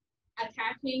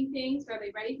attaching things? Are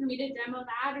they ready for me to demo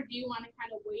that, or do you want to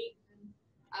kind of wait and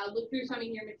look through some of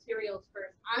your materials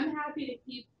first? I'm happy to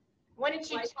keep. Why don't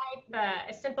you type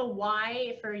a simple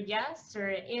Y for yes or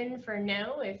in for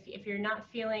no if you're not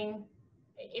feeling,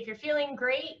 if you're feeling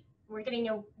great, we're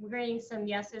getting some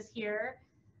yeses here.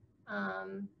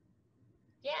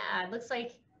 Yeah, it looks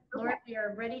like, Laura, we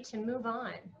are ready to move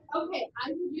on. Okay,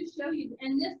 I will just show you.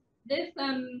 And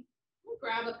we'll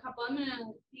grab a couple. I'm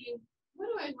gonna see, what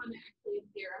do I want to actually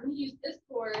here? I'm gonna use this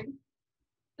board.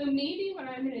 So maybe what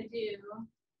I'm gonna do,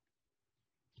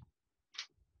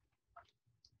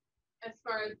 as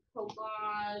far as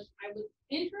collage, I was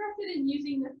interested in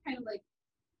using this kind of like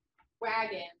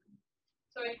wagon.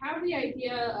 So I have the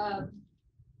idea of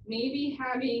maybe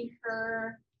having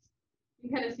her, you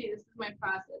can kind of see this is my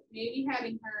process, maybe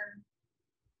having her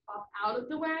pop out of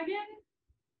the wagon.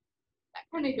 That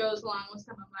kind of goes along with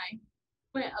some of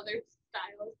my other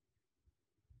styles.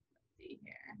 Let's see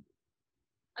here.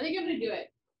 I think I'm gonna do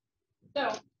it.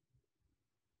 So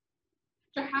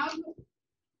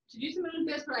to do something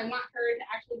like this, where I want her to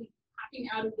actually be popping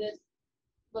out of this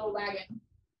little wagon.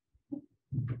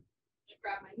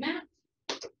 Grab my mat,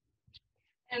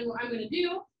 and what I'm going to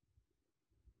do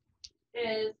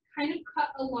is kind of cut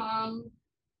along.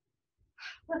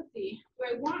 Let's see. Do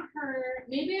I want her?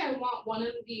 Maybe I want one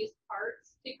of these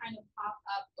parts to kind of pop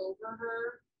up over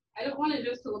her. I don't want it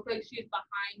just to look like she's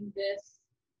behind this,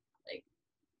 like,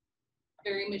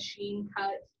 very machine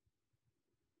cut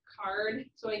card.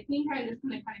 So I think I'm just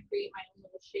going to kind of create my own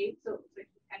little shape so it looks like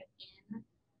she's kind of in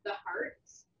the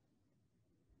hearts.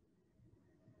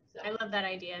 So I love that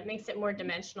idea. It makes it more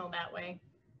dimensional that way.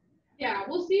 Yeah,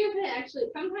 we'll see if it actually,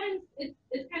 sometimes it's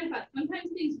kind of fun.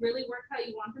 Sometimes things really work how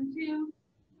you want them to.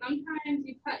 Sometimes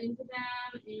you cut into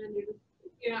them and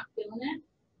you're not feeling it.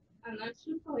 And that's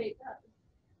just the way it goes.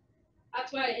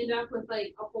 That's why I end up with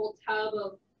like a whole tub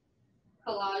of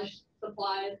collage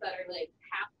supplies that are like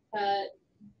half cut.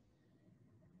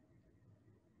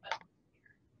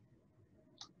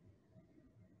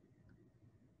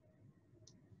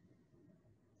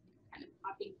 Kind of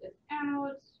popping this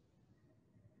out.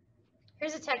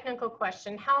 Here's a technical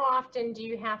question. How often do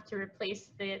you have to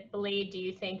replace the blade, do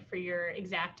you think, for your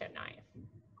X-Acto knife?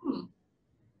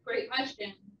 Great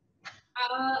question.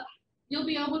 You'll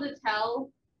be able to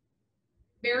tell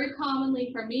very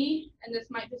commonly for me, and this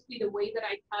might just be the way that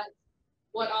I cut,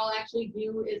 what I'll actually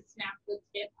do is snap the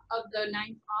tip of the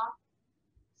knife off.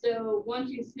 So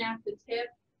once you snap the tip,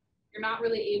 you're not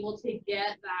really able to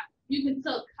get that. You can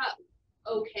still cut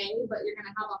okay, but you're going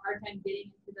to have a hard time getting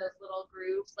into those little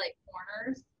grooves, like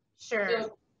corners. Sure.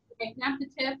 So if I snap the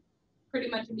tip, pretty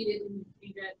much immediately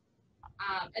change it.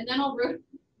 And then I'll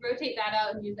rotate that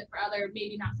out and use it for other,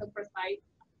 maybe not so precise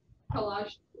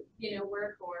collage,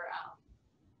 work or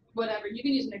whatever. You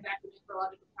can use an X-Acto for a lot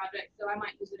of different projects. So I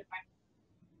might use it if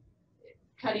I'm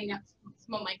cutting up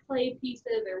some of my clay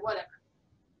pieces or whatever.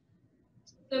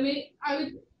 So maybe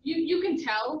you can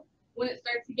tell when it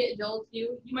starts to get dull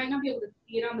too, you might not be able to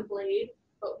see it on the blade,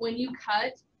 but when you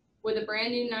cut with a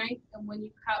brand new knife and when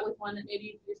you cut with one that maybe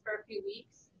you've used for a few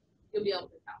weeks, you'll be able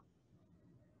to tell.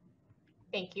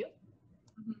 Thank you.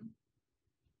 Mm-hmm.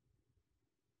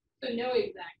 So no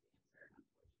exact answer,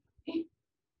 unfortunately.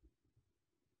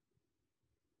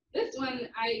 This one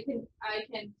I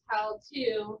can tell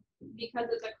too, because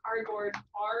it's a cardboard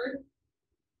card.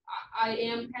 I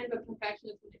am kind of a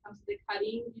perfectionist when it comes to the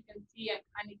cutting. You can see I'm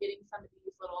kind of getting some of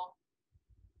these little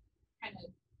kind of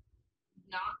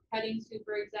not cutting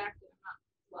super exact, and I'm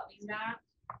not loving that.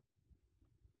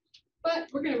 But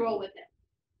we're gonna roll with it.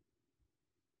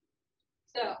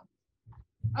 So,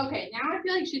 okay, now I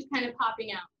feel like she's kind of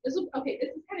popping out. This is kind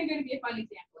of going to be a fun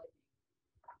example, I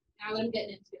think. Now that I'm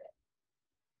getting into it.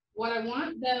 What I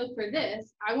want though for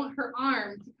this, I want her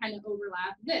arm to kind of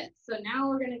overlap this. So now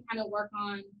we're going to kind of work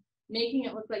on making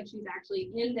it look like she's actually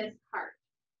in this cart.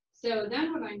 So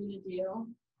then what I'm going to do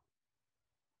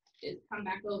is come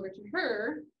back over to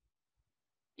her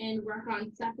and work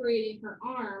on separating her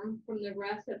arm from the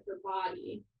rest of her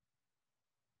body.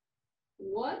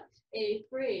 What a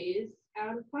phrase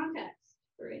out of context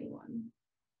for anyone.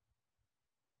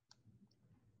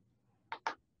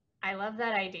 I love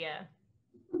that idea.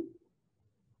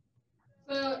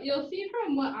 So you'll see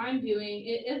from what I'm doing,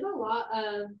 it is a lot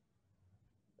of,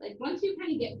 like, once you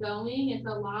kind of get going, it's a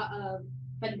lot of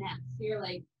finesse. You're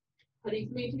like putting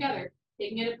something together,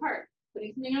 taking it apart,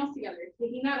 putting something else together,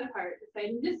 taking that apart,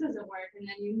 deciding this doesn't work, and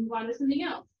then you move on to something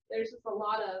else. There's just a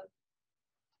lot of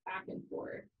back and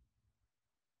forth.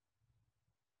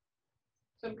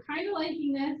 So I'm kind of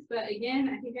liking this, but again,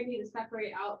 I think I need to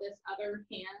separate out this other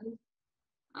hand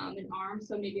and arm,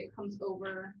 so maybe it comes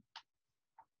over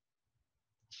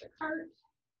the cart.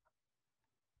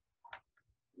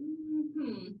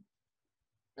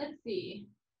 Let's see.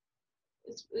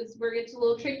 This is where it gets a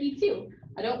little tricky too.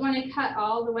 I don't want to cut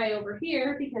all the way over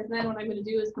here because then what I'm going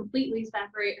to do is completely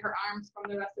separate her arms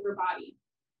from the rest of her body.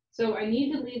 So I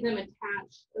need to leave them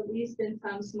attached, at least in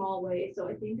some small way. So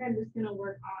I think I'm just going to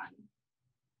work on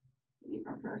maybe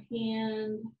from her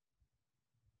hand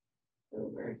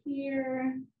over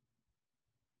here.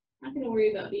 Not going to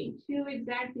worry about being too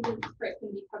exact because this part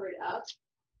can be covered up.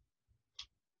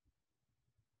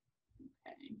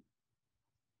 Okay.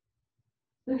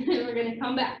 So then we're going to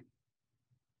come back.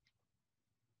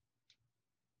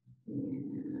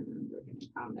 And we're going to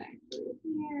come back through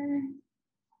here.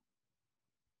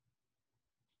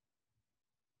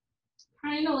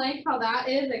 Kind of like how that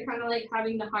is. I kind of like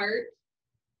having the heart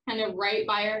kind of right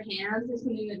by our hands is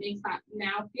something that makes that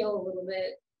now feel a little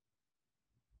bit,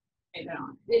 I don't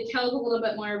know, it tells a little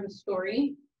bit more of a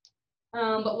story.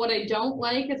 But what I don't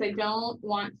like is I don't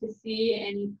want to see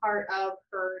any part of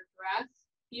her dress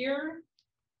here.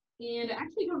 And I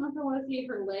actually don't know if I want to see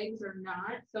her legs or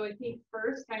not. So I think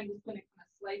first I'm just going to kind of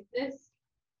slice this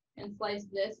and slice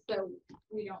this so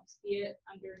we don't see it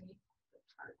underneath the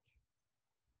cart.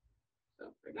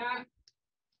 So for that,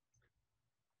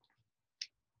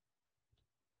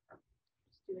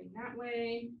 just doing that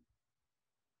way.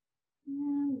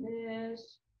 And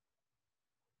this.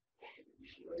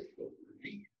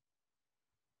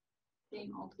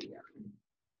 Thing all together.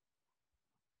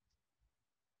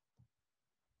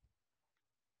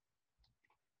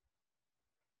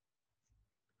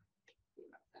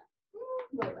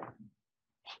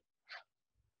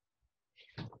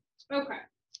 Okay.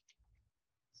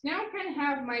 So now I kind of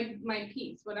have my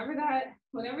piece. Whatever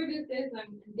this is,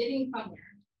 I'm getting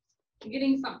somewhere. I'm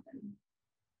getting something.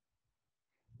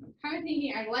 I'm kind of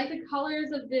thinking I like the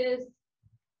colors of this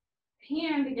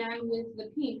hand again with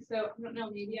the pink. So I don't know,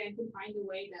 maybe I can find a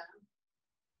way to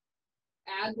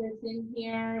add this in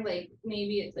here. Like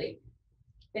maybe it's like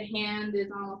the hand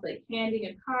is almost like handing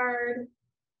a card.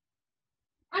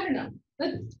 I don't know.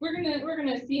 We're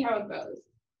gonna see how it goes.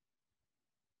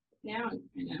 Now I'm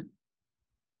kind of,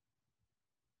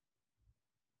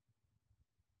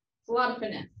 it's a lot of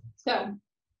finesse. So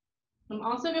I'm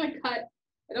also gonna cut.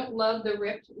 I don't love the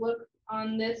ripped look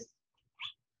on this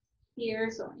here,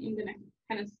 so I'm gonna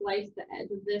kind of slice the edge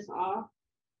of this off.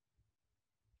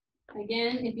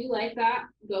 Again, if you like that,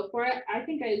 go for it. I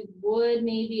think I would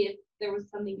maybe if there was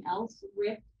something else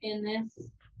ripped in this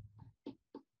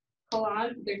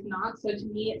collage. There's not, so to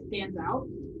me it stands out.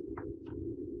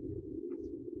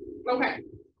 Okay,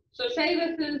 so say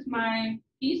this is my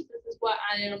piece. This is what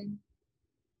I am,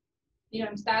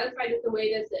 I'm satisfied with the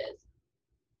way this is.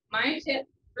 My tip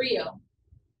for you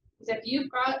is if you've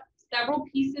got several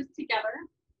pieces together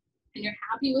and you're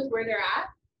happy with where they're at,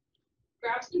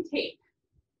 grab some tape,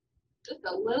 just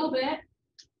a little bit,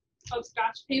 of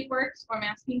Scotch tape works or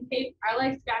masking tape. I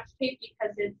like Scotch tape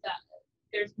because it's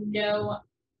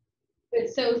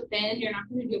so thin, you're not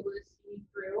going to be able to see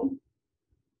through.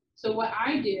 So what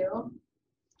I do,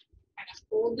 kind of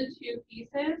fold the two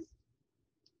pieces,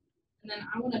 and then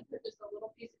I'm going to put just a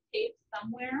little piece of tape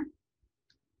somewhere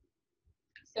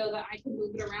so that I can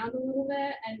move it around a little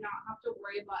bit and not have to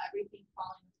worry about everything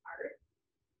falling apart.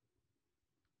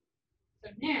 So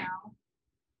now,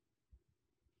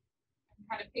 I can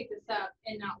kind of pick this up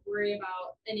and not worry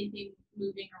about anything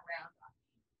moving around on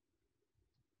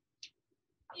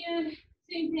me. And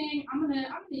same thing, I'm gonna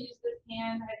use this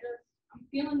hand. I'm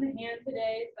feeling the hand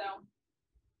today, so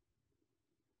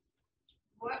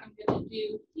what I'm gonna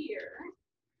do here,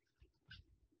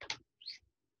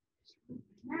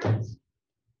 that,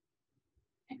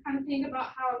 and kind of think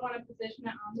about how I want to position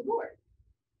it on the board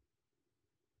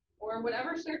or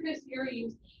whatever surface you're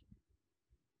using.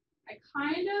 I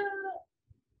kind of,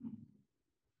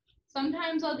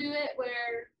 sometimes I'll do it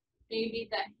where maybe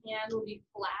the hand will be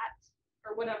flat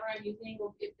or whatever I'm using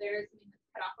will, if there's something that's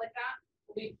cut off like that,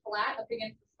 will be flat up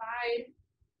against the side.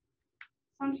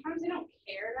 Sometimes I don't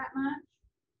care that much.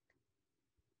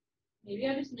 Maybe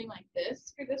I'll do something like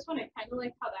this for this one. I kind of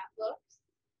like how that looks.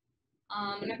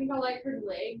 And I think I like her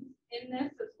legs in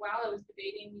this as well. I was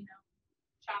debating,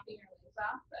 chopping her legs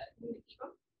off, but I'm going to keep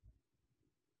them.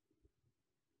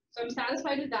 So I'm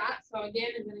satisfied with that. So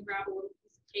again, I'm going to grab a little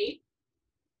piece of tape.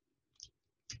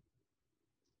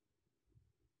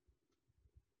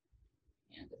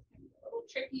 And this can be a little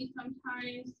tricky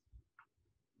sometimes.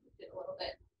 It a little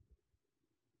bit.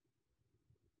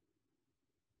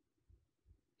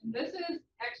 And this is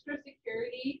extra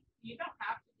security. You don't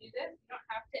have to do this. You don't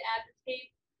have to add the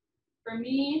tape. For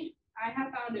me, I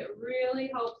have found it really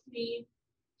helps me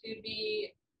to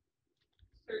be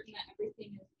certain that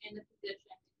everything is in the position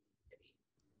it needs to be.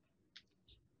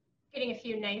 Getting a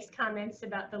few nice comments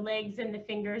about the legs and the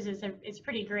fingers is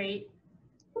pretty great.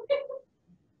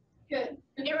 Good.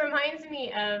 It reminds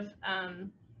me of,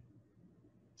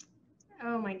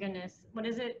 oh my goodness, what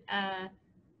is it?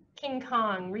 King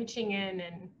Kong reaching in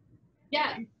and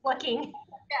plucking.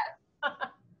 Yes.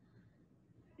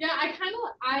 Yeah,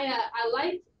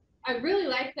 I really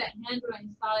liked that hand when I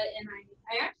saw it, and I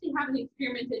actually haven't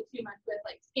experimented too much with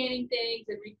like scanning things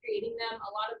and recreating them.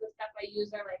 A lot of the stuff I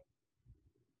use are like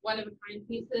one-of-a-kind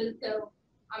pieces, so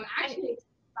I'm actually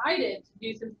excited to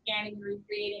do some scanning and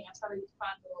recreating of some of these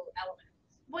fun little elements.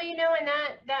 Well, and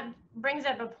that brings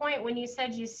up a point. When you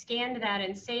said you scanned that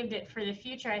and saved it for the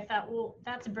future, I thought, well,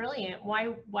 that's brilliant.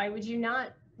 Why would you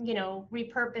not,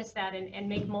 repurpose that and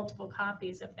make multiple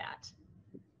copies of that?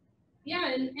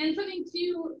 Yeah, and something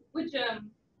too, which I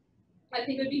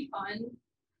think would be fun,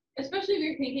 especially if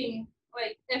you're thinking,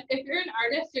 like, if you're an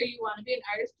artist or you want to be an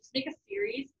artist, just make a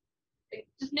series. Like,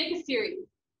 just make a series.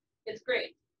 It's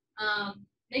great.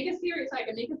 Make a series, so I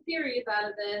can make a series out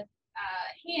of this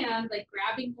hand, like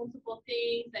grabbing multiple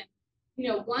things, and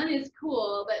one is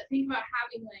cool, but think about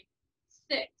having like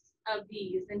 6 of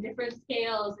these in different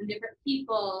scales and different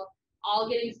people all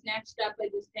getting snatched up by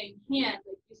the same hand.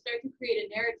 Like, you start to create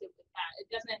a narrative with that.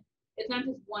 It's not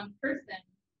just one person.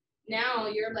 Now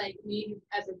you're like me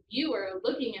as a viewer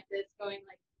looking at this going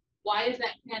like, why is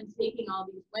that hand taking all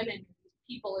these women or these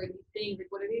people or these things?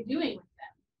 Like, what are they doing with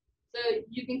them? So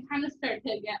you can kind of start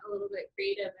to get a little bit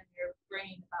creative in your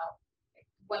brain about like,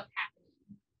 what's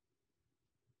happening.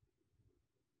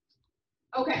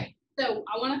 Okay, so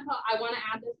I want to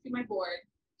add this to my board.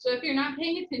 So if you're not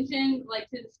paying attention like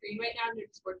to the screen right now and you're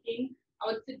just working, I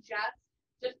would suggest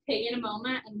just taking a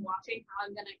moment and watching how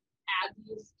I'm going to add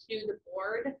these to the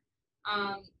board,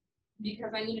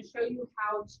 because I'm going to show you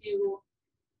how to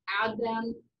add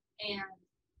them and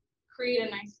create a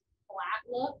nice flat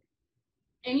look.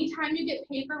 Anytime you get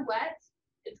paper wet,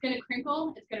 it's going to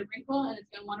crinkle, it's going to wrinkle, and it's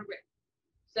going to want to rip.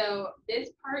 So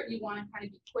this part you want to kind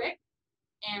of be quick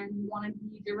and you want to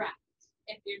be direct.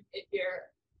 If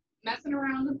you're messing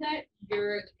around with it,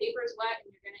 the paper is wet and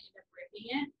you're going to end up ripping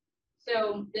it.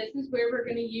 So this is where we're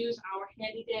going to use our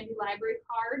handy dandy library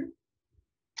card.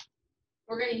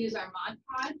 We're going to use our Mod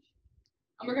Podge,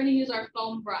 and we're going to use our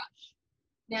foam brush.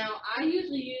 Now I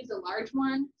usually use a large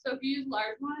one, so if you use a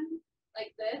large one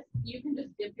like this, you can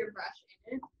just dip your brush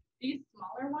in it. These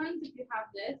smaller ones, if you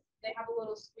have this, they have a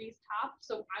little squeeze top,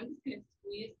 so I'm just going to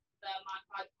squeeze the Mod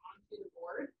Podge onto the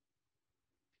board.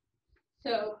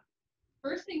 So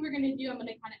first thing we're going to do, I'm going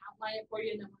to kind of outline it for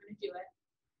you, and then we're going to do it.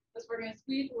 Is we're going to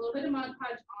squeeze a little bit of Mod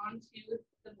Podge onto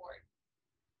the board.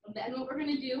 And then what we're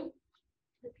going to do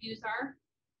is use our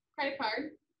credit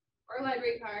card or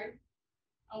library card,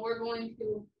 and we're going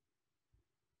to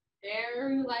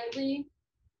very lightly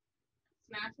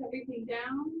smash everything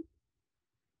down.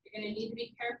 You're going to need to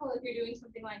be careful if you're doing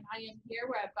something like I am here,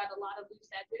 where I've got a lot of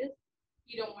loose edges.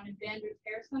 You don't want to bend or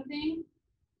tear something.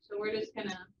 So we're just going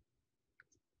to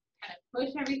kind of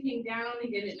push everything down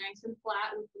and get it nice and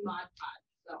flat with the Mod Podge.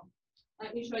 So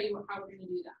let me show you how we're going to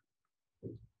do that.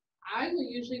 I will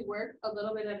usually work a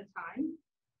little bit at a time.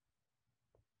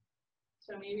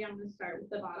 So maybe I'm going to start with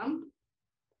the bottom.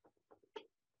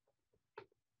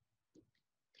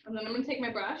 And then I'm going to take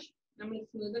my brush. I'm going to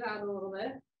smooth it out a little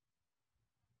bit.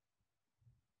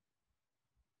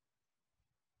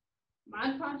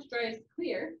 Mod Podge dries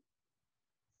clear.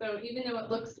 So even though it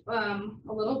looks a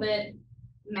little bit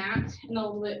matte and a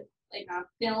little bit like a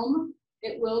film,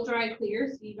 it will dry clear.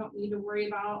 So you don't need to worry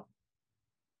about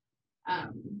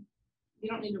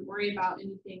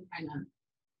anything kind of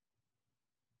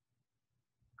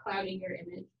clouding your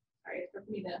image. Sorry, it's for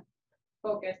me to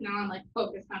focus. Now I'm like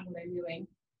focused on what I'm doing.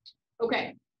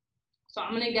 Okay, so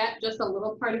I'm gonna get just a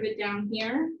little part of it down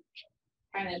here,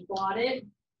 kind of blot it.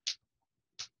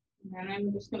 And then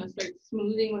I'm just gonna start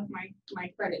smoothing with my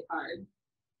credit card.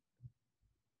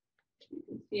 You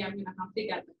can see I'm gonna have to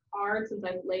get the card since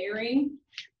I'm layering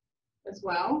as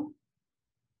well.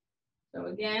 So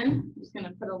again, I'm just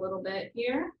gonna put a little bit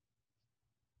here.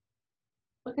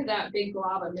 Look at that big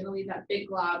glob. I'm gonna leave that big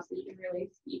glob so you can really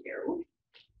see here.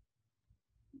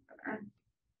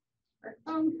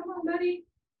 Come on, buddy.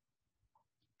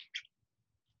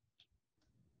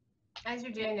 As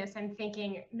you're doing this, I'm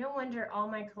thinking, no wonder all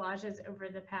my collages over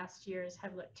the past years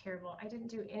have looked terrible. I didn't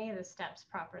do any of the steps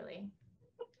properly.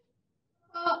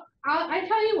 Well, I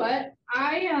tell you what,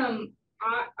 I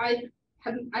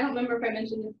don't remember if I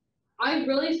mentioned this. I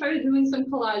really started doing some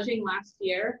collaging last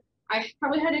year. I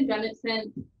probably hadn't done it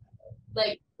since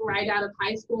like right out of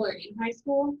high school or in high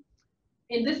school.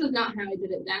 And this is not how I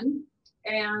did it then.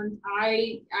 And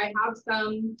I have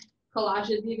some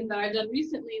collages even that I've done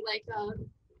recently, like I'll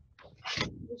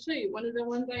show you one of the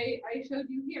ones I showed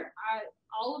you here.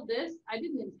 All of this, I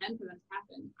didn't intend for that to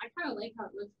happen. I kind of like how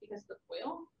it looks because the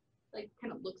foil, like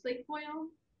kind of looks like foil,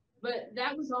 but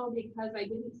that was all because I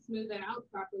didn't smooth it out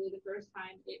properly the first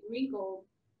time. It wrinkled,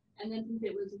 and then since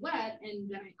it was wet and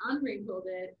then I unwrinkled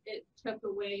it, it took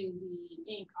away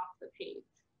the ink off the page.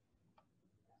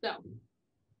 So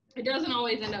it doesn't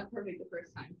always end up perfect the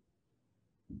first time.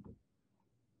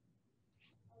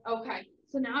 Okay,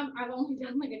 so now I've only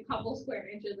done like a couple square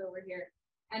inches over here,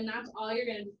 and that's all you're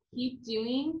gonna keep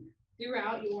doing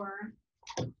throughout your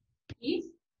piece.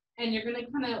 And you're gonna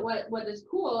kind of, what is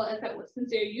cool is that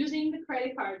since you're using the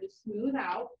credit card to smooth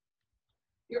out,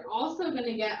 you're also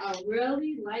gonna get a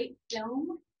really light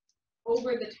film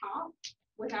over the top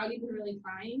without even really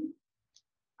trying,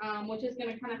 which is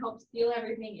gonna kind of help seal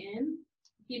everything in,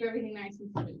 keep everything nice and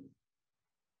smooth.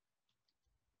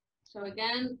 So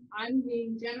again, I'm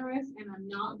being generous and I'm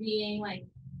not being like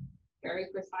very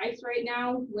precise right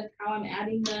now with how I'm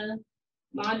adding the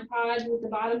Mod Podge with the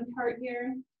bottom part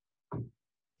here.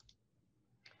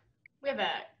 We have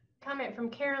a comment from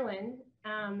Carolyn.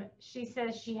 She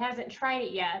says she hasn't tried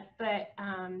it yet, but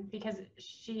because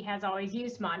she has always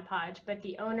used Mod Podge, but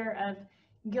the owner of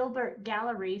Gilbert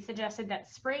Gallery suggested that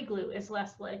spray glue is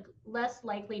less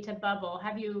likely to bubble.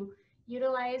 Have you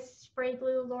utilized spray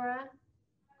glue, Laura?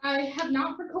 I have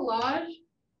not for collage.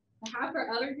 I have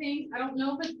for other things. I don't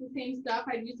know if it's the same stuff.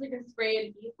 I've used like a spray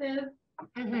adhesive.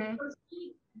 Mm-hmm. I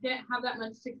personally didn't have that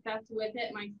much success with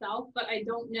it myself, but I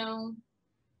don't know.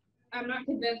 I'm not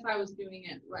convinced I was doing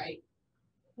it right.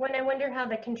 When I wonder how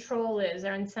the control is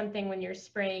on something when you're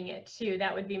spraying it too,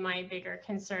 that would be my bigger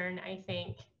concern, I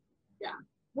think. Yeah.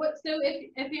 So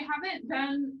if you haven't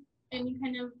done any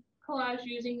kind of collage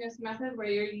using this method where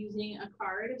you're using a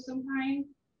card of some kind,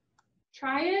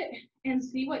 try it and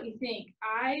see what you think.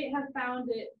 I have found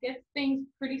it gets things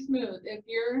pretty smooth. If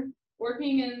you're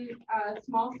working in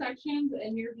small sections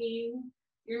and you're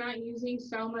not using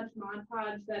so much Mod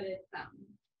Podge that it's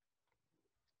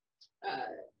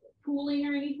pooling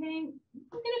or anything, you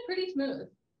get it pretty smooth.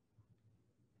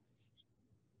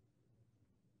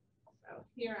 So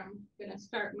here I'm gonna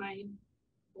start my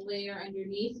layer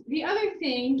underneath. The other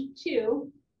thing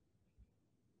too,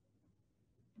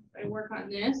 if I work on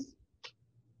this,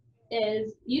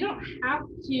 is you don't have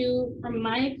to, from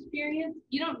my experience,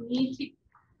 you don't need to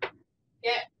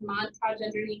get Mod Podge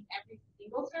underneath every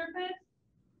single surface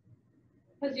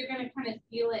because you're going to kind of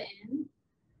seal it in.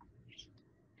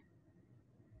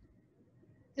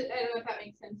 So, I don't know if that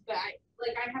makes sense, but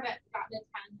I haven't gotten a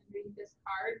ton underneath this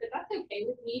card, but that's okay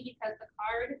with me because the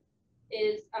card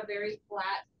is a very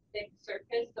flat, thick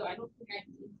surface, so I don't think I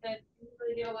need to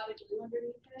really get a lot of glue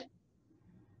underneath it.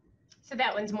 So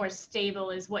that one's more stable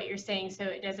is what you're saying, so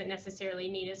it doesn't necessarily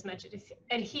need as much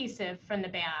adhesive from the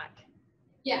back.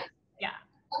 Yeah. Yeah.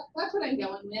 That's what I'm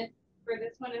going with for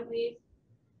this one at least.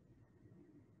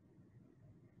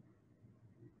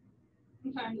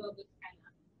 Sometimes they'll just kind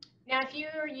of. Now, if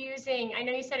you're using, I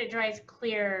know you said it dries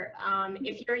clear.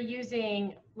 If you're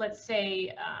using, let's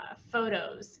say,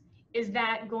 photos, is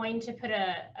that going to put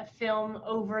a film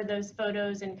over those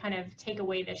photos and kind of take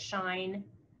away the shine?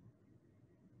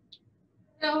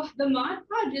 So the Mod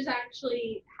Podge is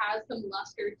actually has some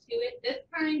luster to it. This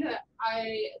kind that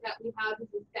we have is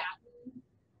a satin,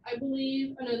 I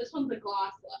believe. Oh no, this one's a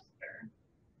gloss luster.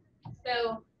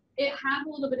 So it has a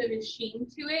little bit of a sheen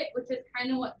to it, which is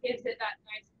kind of what gives it that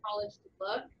nice polished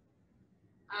look.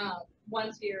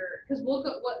 Because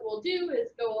what we'll do is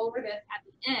go over this at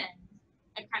the end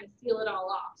and kind of seal it all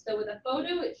off. So with a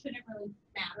photo, it shouldn't really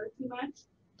matter too much.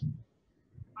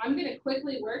 I'm gonna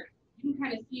quickly work. You can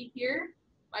kind of see here,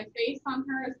 my face on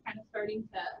her is kind of starting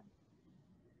to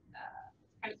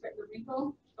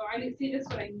wrinkle. So I didn't see this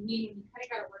what I mean. You kind of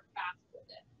gotta work fast with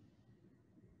it.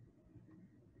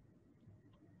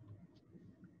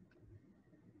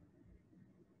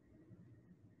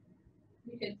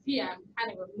 You can see I'm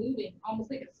kind of removing, almost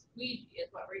like a squeegee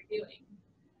is what we're doing.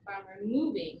 So I'm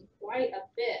removing quite a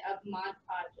bit of Mod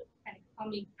Podge just kind of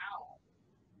coming out.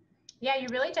 Yeah, you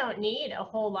really don't need a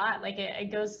whole lot. Like it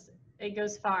goes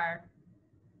far.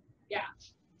 Yeah.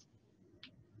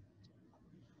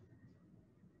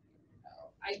 So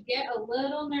I get a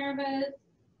little nervous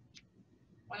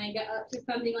when I get up to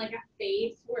something like a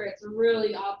face where it's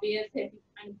really obvious if you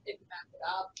mess it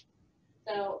up.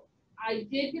 So I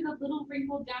did get a little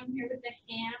wrinkle down here with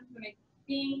the hand, and I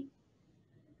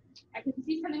can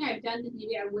see something I've done that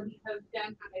maybe I wouldn't have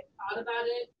done had I thought about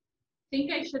it. I think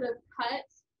I should have cut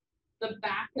the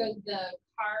back of the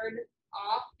card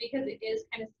off because it is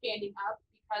kind of standing up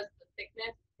because the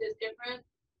thickness is different.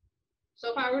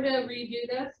 So if I were to redo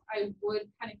this, I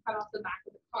would kind of cut off the back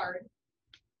of the card.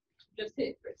 Just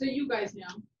so you guys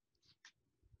know.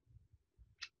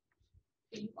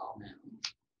 So you all know.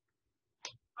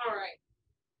 All right.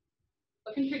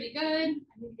 Looking pretty good.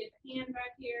 I need to get the hand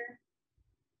back here.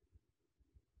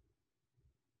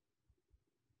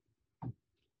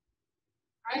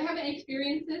 I haven't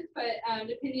experienced this, but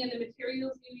depending on the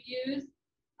materials you use,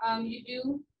 you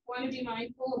do want to be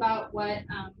mindful about what,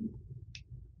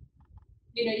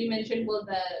 you mentioned,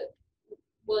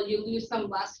 will you lose some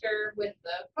luster with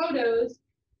the photos?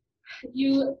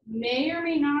 You may or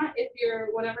may not, if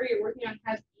whatever you're working on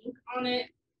has ink on it,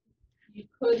 you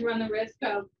could run the risk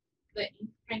of the ink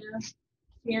kind of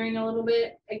smearing a little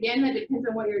bit. Again, that depends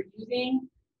on what you're using.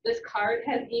 This card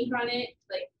has ink on it,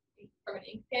 like from an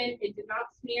ink pen. It did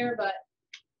not smear, but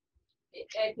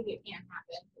I think it can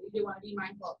happen. So you do want to be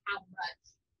mindful of how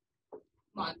much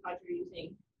Mod Podge you're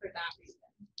using for that reason.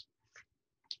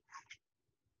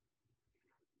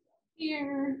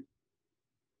 Here,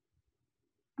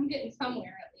 I'm getting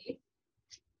somewhere at least.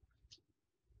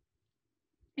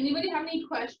 Anybody have any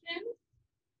questions?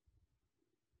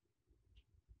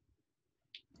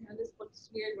 I know this looks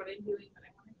weird what I'm doing, but I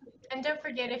want to do it. And don't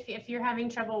forget, if you're having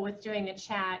trouble with doing the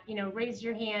chat, raise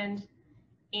your hand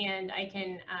and I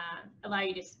can allow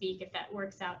you to speak if that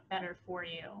works out better for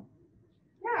you.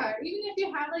 Yeah, even if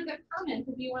you have like a comment,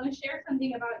 if you want to share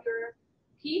something about your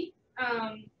piece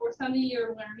or something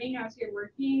you're learning as you're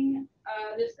working,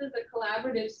 this is a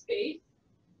collaborative space.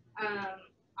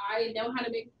 I know how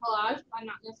to make a collage. I'm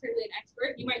not necessarily an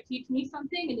expert. You might teach me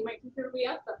something and you might consider me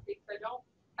up something, so don't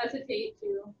hesitate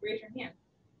to raise your hand.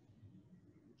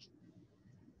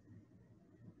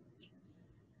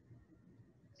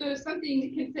 So something to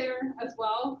consider as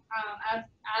well,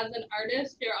 as an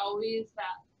artist, you're always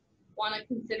want to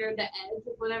consider the edge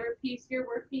of whatever piece you're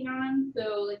working on.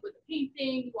 So like with a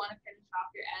painting, you want to finish off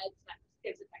your edge. That just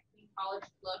gives it that clean polished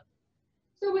look.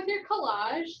 So with your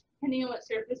collage, depending on what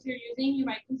surface you're using, you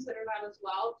might consider that as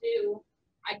well too.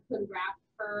 I could wrap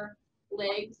her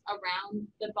legs around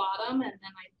the bottom, and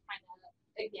then I kind of,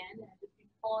 again, just be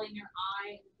pulling her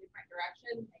eye in a different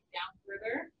direction, like down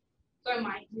further. So I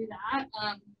might do that.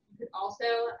 You could also,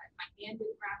 my hand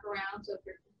didn't wrap around, so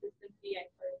for consistency, I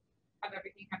could have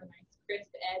everything have a nice crisp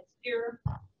edge here.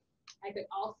 I could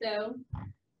also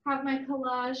have my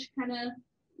collage kind of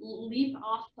leap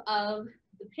off of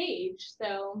the page.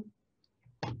 So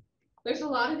there's a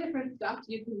lot of different stuff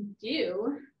you can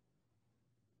do.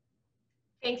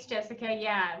 Thanks, Jessica.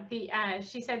 Yeah,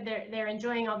 she said they're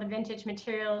enjoying all the vintage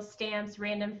materials, stamps,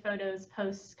 random photos,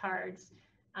 postcards.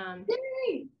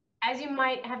 Yay! As you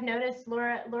might have noticed,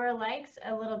 Laura likes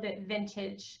a little bit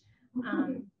vintage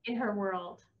in her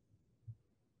world.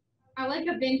 I like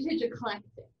a vintage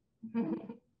eclectic.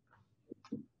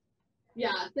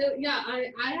 Yeah, so yeah,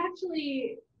 I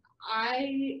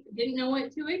didn't know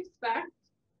what to expect.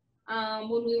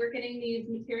 When we were getting these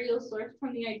materials sourced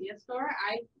from the idea store,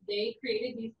 they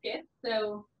created these kits,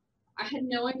 so I had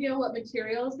no idea what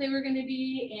materials they were going to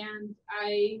be, and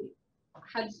I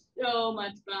had so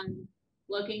much fun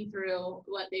looking through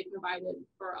what they provided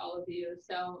for all of you.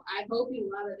 So I hope you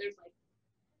love it. There's like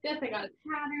this, I got a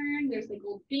pattern. There's like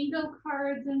old bingo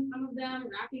cards in some of them,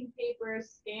 wrapping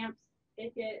papers, stamps,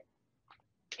 tickets.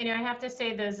 You know, I have to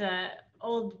say those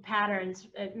old patterns,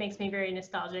 it makes me very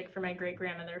nostalgic for my great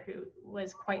grandmother who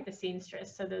was quite the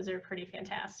seamstress. So those are pretty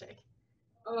fantastic.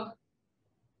 Oh.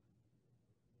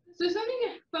 So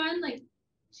something fun, like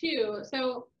too.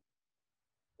 So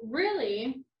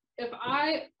really, if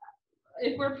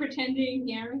we're pretending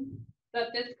here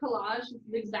that this collage is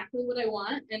exactly what I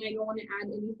want and I don't want to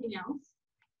add anything else,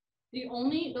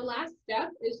 the last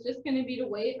step is just going to be to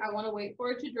wait. I want to wait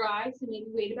for it to dry, so maybe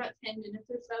wait about 10 minutes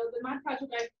or so. The Mod Podge will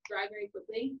dry very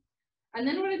quickly. And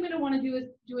then what I'm going to want to do is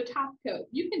do a top coat.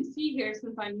 You can see here,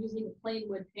 since I'm using a plain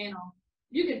wood panel,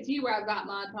 you can see where I've got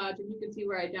Mod Podge and you can see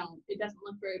where I don't. It doesn't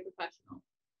look very professional.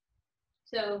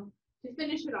 So to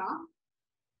finish it off,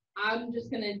 I'm just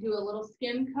going to do a little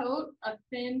skim coat, a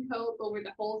thin coat over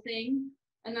the whole thing.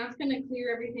 And that's going to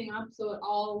clear everything up so it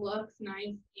all looks nice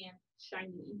and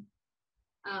shiny.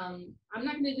 I'm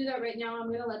not going to do that right now. I'm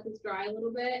going to let this dry a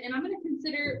little bit. And I'm going to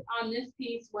consider on this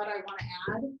piece what I want to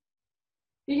add.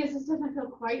 Because this doesn't feel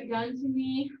quite done to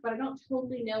me, but I don't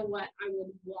totally know what I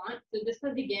would want. So this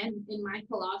is, again, in my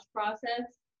collage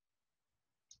process,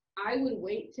 I would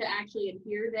wait to actually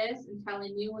adhere this until I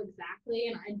knew exactly,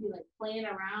 and I'd be like playing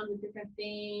around with different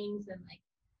things, and like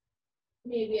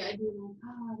maybe I'd be like,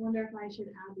 oh, I wonder if I should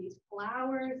add these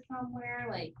flowers somewhere.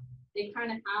 Like they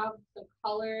kind of have the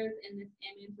colors in this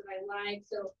image that I like.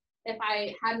 So if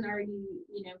I hadn't already,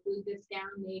 glued this down,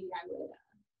 maybe I would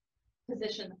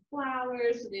position the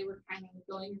flowers so they were kind of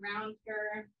going around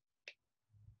her.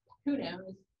 Who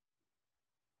knows?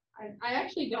 I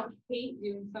actually don't hate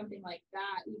doing something like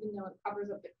that, even though it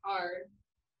covers up the card.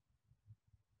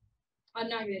 I'm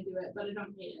not going to do it, but I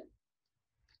don't hate it.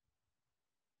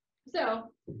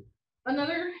 So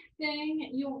another thing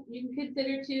you can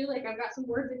consider too, like I've got some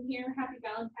words in here, Happy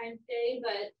Valentine's Day,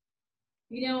 but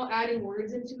adding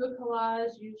words into a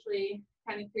collage usually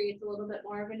kind of creates a little bit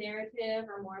more of a narrative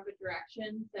or more of a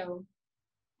direction. So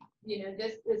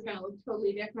this is going to look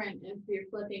totally different if you're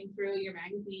flipping through your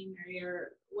magazine or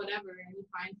your whatever and you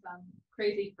find some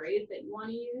crazy phrase that you want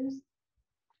to use.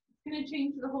 It's going to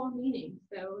change the whole meaning.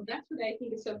 So that's what I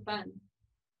think is so fun.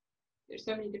 There's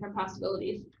so many different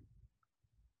possibilities.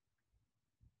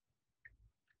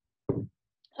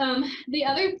 The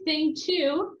other thing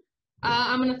too,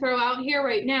 I'm going to throw out here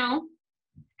right now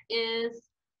is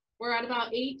we're at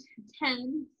about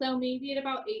 8:10, so maybe at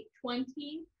about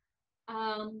 8:20.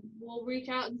 We'll reach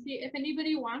out and see if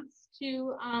anybody wants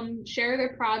to share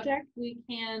their project. We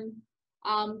can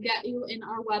get you in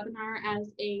our webinar as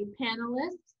a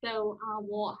panelist. So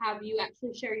we'll have you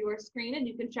actually share your screen and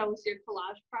you can show us your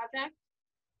collage project.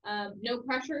 No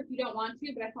pressure if you don't want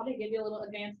to, but I thought I'd give you a little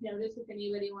advance notice if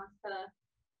anybody wants to,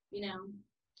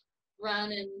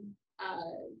 run and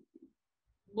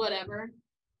whatever,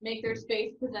 make their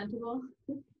space presentable.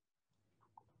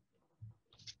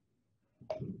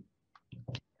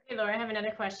 Hey, Laura, I have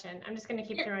another question. I'm just going to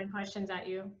keep throwing questions at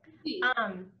you.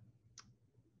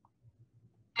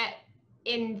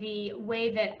 In the way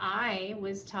that I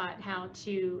was taught how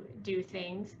to do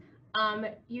things,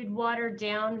 you'd water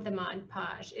down the Mod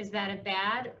Podge. Is that a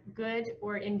bad, good,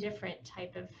 or indifferent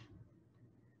type of?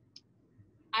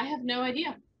 I have no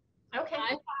idea. Okay.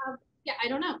 I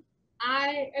don't know.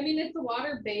 I mean, it's a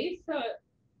water base, so it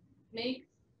makes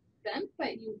sense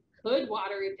that you could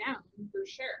water it down for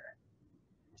sure.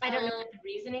 I don't know what the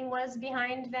reasoning was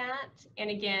behind that.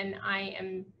 And again, I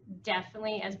am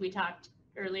definitely, as we talked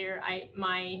earlier,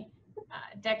 my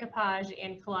decoupage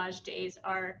and collage days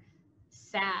are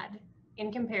sad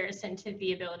in comparison to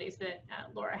the abilities that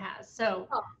Laura has. So.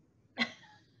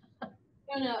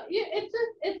 No, yeah, it's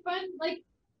fun. Like,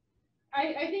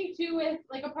 I think too with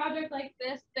like a project like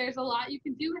this, there's a lot you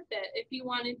can do with it. If you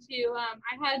wanted to, I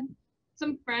had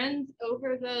some friends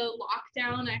over the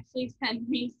lockdown actually send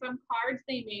me some cards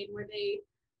they made where they,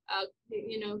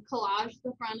 collage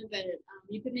the front of it.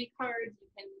 You could make cards.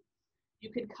 You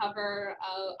could cover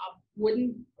a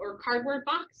wooden or cardboard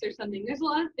box or something. There's a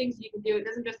lot of things you can do. It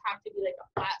doesn't just have to be like a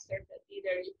flat surface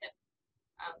either.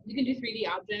 You can do 3D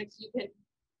objects.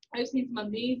 I've seen some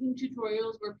amazing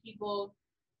tutorials where people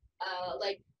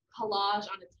like collage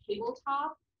on a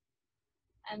tabletop.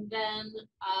 And then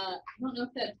I don't know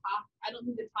if the top, I don't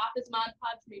think the top is Mod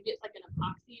Podge, maybe it's like an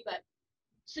epoxy, but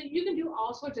so you can do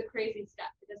all sorts of crazy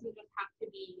stuff. It doesn't just have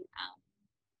to be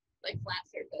like flat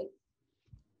surface.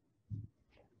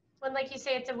 Well, like you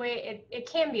say, it's a way, it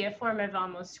can be a form of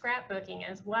almost scrapbooking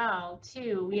as well,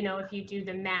 too, you know, if you do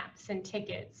the maps and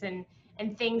tickets and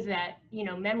things that, you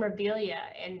know, memorabilia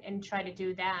and try to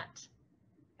do that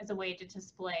as a way to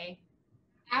display.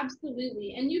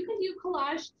 Absolutely. And you can do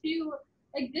collage too.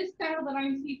 Like this style that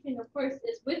I'm teaching, of course,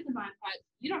 is with the Mod Podge.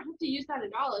 You don't have to use that at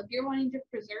all. If you're wanting to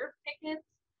preserve tickets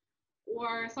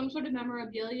or some sort of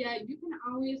memorabilia, you can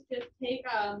always just take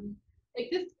like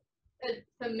this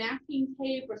some masking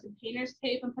tape or some painter's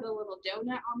tape and put a little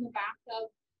donut on the back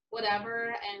of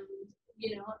whatever and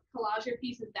you know collage your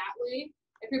pieces that way.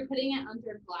 If you're putting it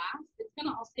under glass, it's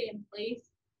gonna all stay in place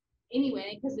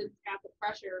anyway because it's got the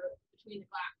pressure between the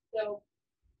glass. So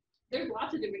there's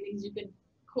lots of different things you can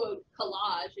quote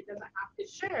collage. It doesn't have to.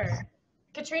 Sure.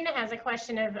 Katrina has a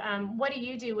question of what do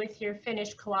you do with your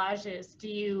finished collages? Do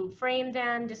you frame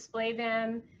them, display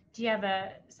them? Do you have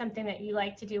something that you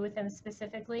like to do with them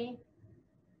specifically?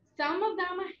 Some of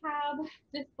them I have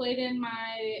displayed in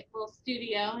my little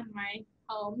studio in my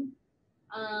home.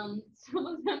 Some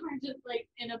of them are just like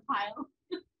in a pile.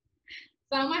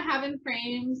 Some I have in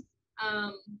frames.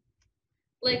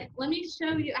 Like, let me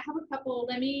show you. I have a couple.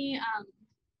 Let me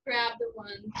grab the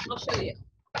one. I'll show you.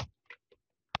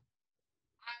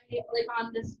 Like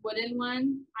on this wooden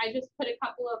one, I just put a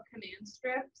couple of command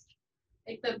strips,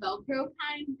 like the Velcro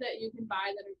kind that you can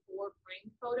buy that are for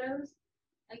frame photos.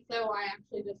 And so I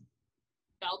actually just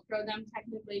Velcro them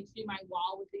technically to my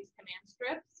wall with these command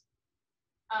strips.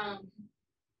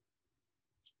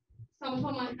 Some of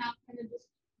them I have kind of just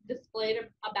displayed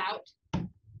about.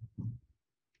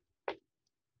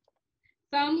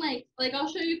 Some like I'll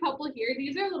show you a couple here.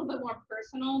 These are a little bit more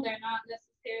personal. They're not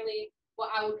necessarily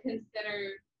what I would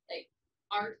consider like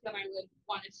art that I would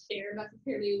want to share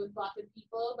necessarily with lots of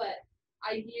people, but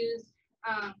I used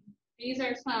these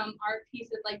are some art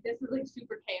pieces. Like this is like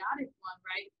super chaotic one,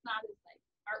 right? It's not as like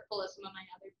artful as some of my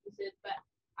other pieces, but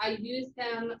I use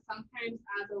them sometimes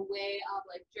as a way of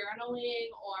like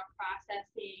journaling or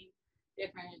processing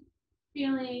different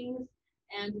feelings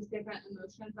and just different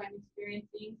emotions I'm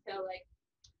experiencing. So like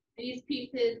these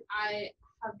pieces I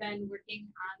have been working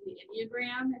on the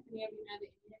Enneagram, if any of you know the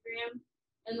Enneagram,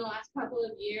 in the last couple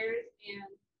of years, and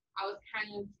I was kind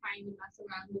of trying to mess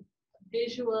around with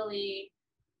visually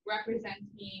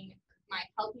representing my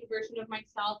healthy version of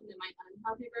myself and then my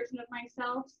unhealthy version of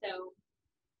myself. So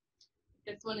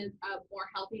this one is a more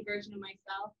healthy version of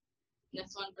myself, and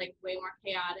this one's like way more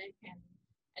chaotic and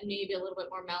maybe a little bit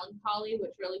more melancholy,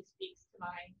 which really speaks to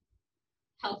my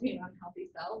healthy and unhealthy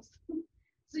selves.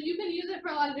 So you can use it for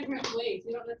a lot of different ways.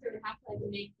 You don't necessarily have to like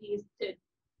make these to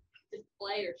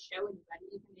display or show anybody.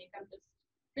 You can make them just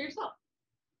for yourself.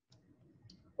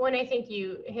 One, I think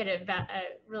you hit a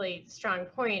really strong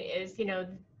point is, you know,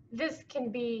 this can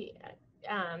be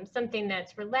something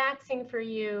that's relaxing for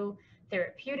you,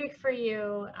 therapeutic for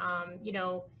you. You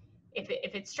know, if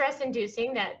it's stress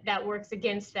inducing, that works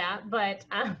against that. But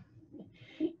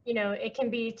you know, it can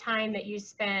be time that you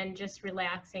spend just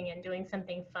relaxing and doing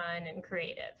something fun and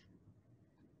creative.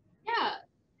 Yeah,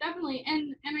 definitely.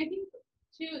 And I think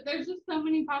too, there's just so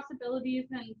many possibilities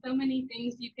and so many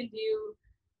things you can do.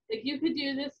 Like you could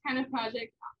do this kind of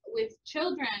project with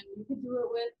children. You could do it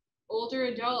with older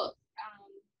adults.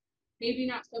 Maybe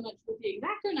not so much with the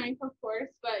X-Acto knife, of course,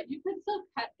 but you could still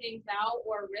cut things out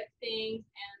or rip things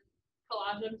and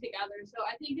collage them together. So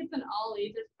I think it's an all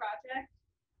ages project.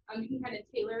 You can kind of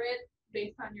tailor it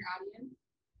based on your audience.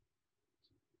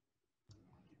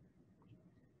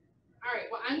 All right,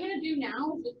 what I'm going to do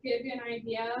now is just give you an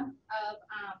idea of,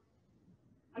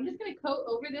 I'm just going to coat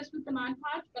over this with the Mod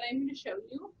Podge, but I'm going to show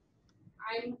you.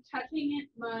 I'm touching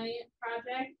my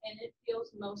project and it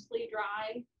feels mostly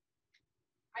dry.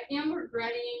 I am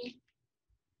regretting,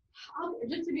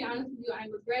 just to be honest with you,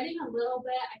 I'm regretting a little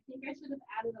bit. I think I should have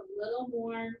added a little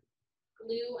more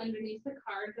glue underneath the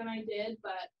card than I did,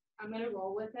 but I'm going to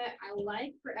roll with it. I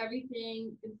like for everything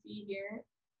you can see here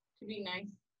to be nice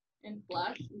and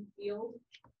flush and sealed.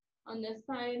 On this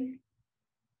side,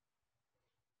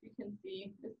 you can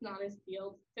see it's not as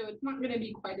sealed, so it's not going to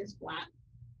be quite as flat.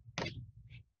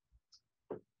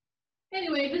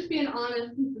 Anyway, just being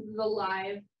honest, since this is a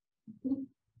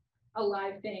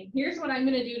live thing. Here's what I'm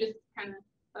going to do to kind of,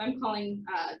 what I'm calling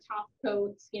top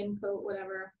coat, skin coat,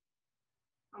 whatever.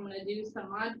 I'm going to do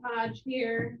some Mod Podge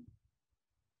here.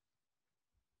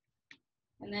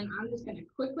 And then I'm just going to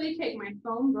quickly take my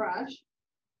foam brush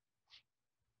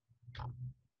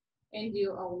and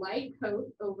do a light coat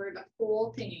over the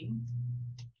whole thing,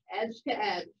 edge to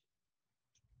edge.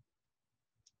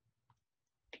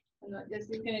 And what this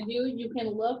is going to do, you can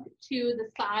look to the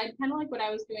side, kind of like what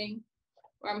I was doing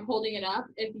where I'm holding it up.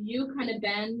 If you kind of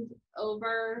bend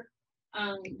over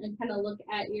and kind of look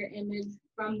at your image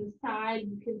from the side,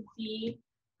 you can see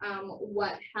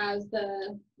what has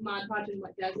the Mod Podge and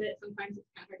what does it. Sometimes it's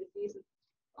kind of hard to see, so it's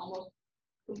almost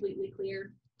completely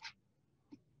clear.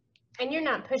 And you're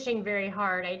not pushing very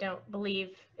hard, I don't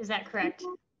believe. Is that correct?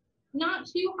 Not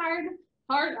too hard.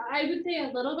 I would say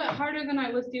a little bit harder than I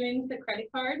was doing with the credit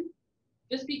card,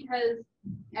 just because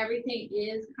everything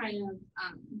is kind of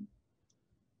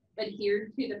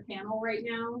adhered to the panel right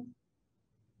now.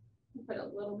 Put a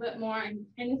little bit more. I can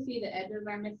kind of see the edges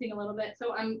are missing a little bit,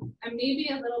 so I'm maybe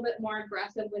a little bit more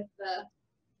aggressive with the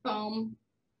foam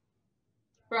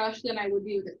brush than I would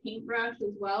be with a paintbrush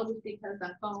as well, just because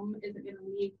that foam isn't going to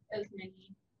leave as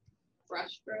many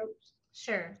brush strokes.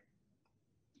 Sure.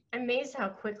 I'm amazed how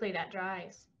quickly that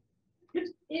dries.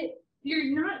 You're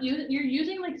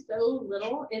using like so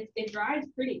little, it dries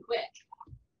pretty quick.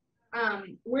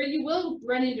 Where you will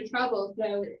run into trouble,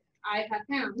 so I have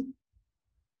found,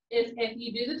 is if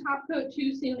you do the top coat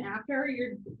too soon after,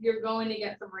 you're going to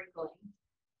get some wrinkling.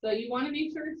 So you want to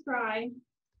make sure it's dry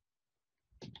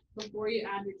before you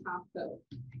add your top coat.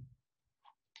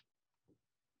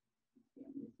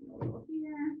 A little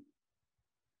here.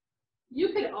 You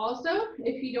could also,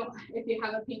 if you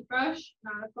have a paintbrush,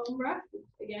 not a foam brush, which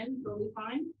again, totally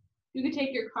fine, you could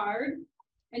take your card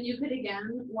and you could,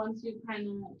 again, once you've kind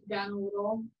of done a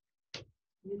little,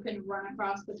 you can run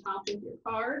across the top with your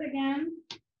card again,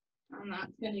 and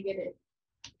that's going to get it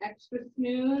extra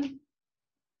smooth.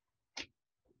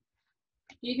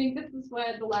 Do you think this is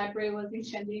what the library was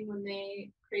intending when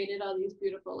they created all these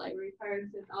beautiful library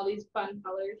cards and all these fun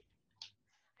colors?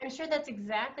 I'm sure that's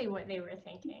exactly what they were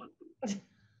thinking.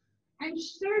 I'm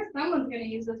sure someone's going to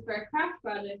use this for a craft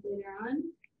project later on.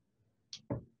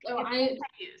 So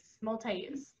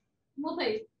multi-use.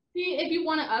 See, if you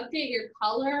want to update your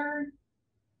color,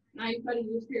 now you've got to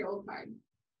use for your old card.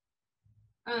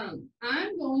 I'm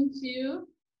going to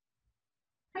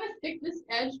kind of stick this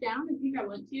edge down. I think I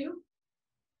want to.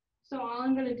 So all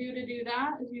I'm going to do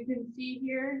that, as you can see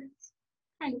here,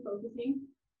 kind of focusing.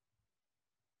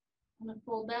 I'm going to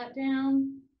fold that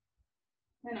down.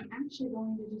 And I'm actually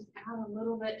going to just add a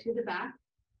little bit to the back.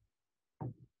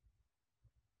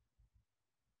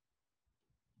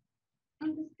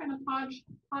 I'm just kind of podge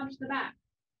the back.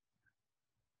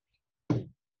 And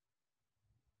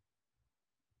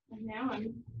now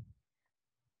I'm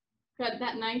got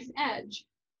that nice edge.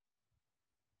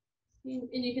 And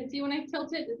you can see when I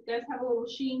tilt it, it does have a little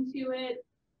sheen to it.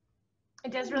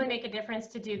 It does really make a difference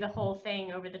to do the whole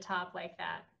thing over the top like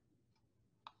that.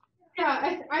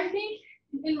 Yeah, I think,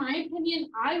 in my opinion,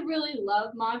 I really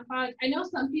love Mod Podge. I know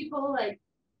some people, like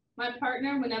my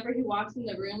partner, whenever he walks in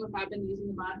the room, if I've been using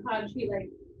the Mod Podge,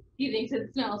 he thinks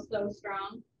it smells so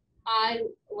strong. I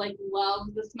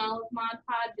love the smell of Mod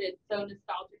Podge. It's so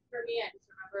nostalgic for me. I just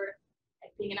remember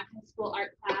being in a high school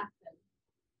art class, and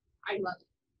I love it.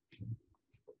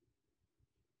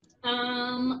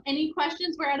 Any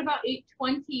questions? We're at about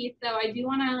 8:20, so I do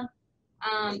want to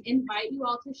invite you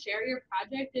all to share your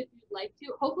project if you'd like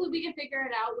to. Hopefully we can figure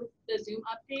it out with the Zoom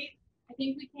update. I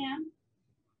think we can.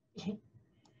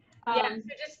 Yeah, so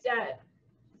just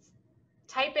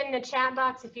type in the chat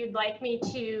box if you'd like me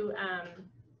to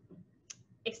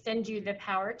extend you the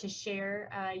power to share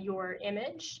your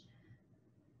image.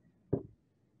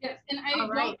 Yes, and all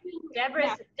right.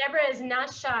 Deborah is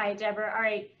not shy, Deborah. All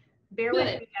right, bear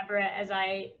with me, Deborah, as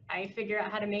I figure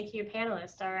out how to make you a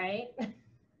panelist, all right?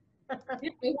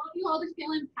 We want you all to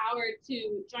feel empowered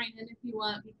to join in if you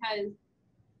want, because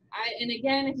and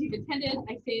again, if you've attended,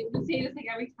 we say this like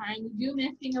every time, we do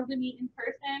miss being able to meet in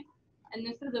person, and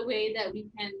this is a way that we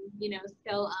can,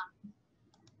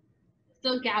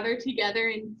 still gather together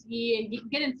and see and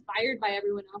get inspired by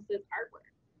everyone else's artwork.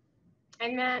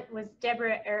 And that was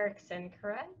Deborah Erickson,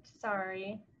 correct?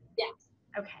 Sorry. Yes.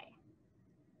 Okay.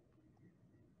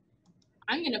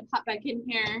 I'm gonna pop back in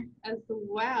here as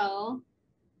well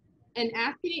and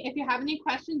ask you if you have any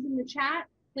questions in the chat.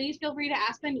 Please feel free to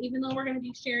ask them, even though we're going to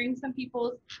be sharing some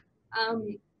people's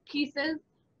pieces.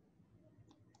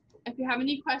 If you have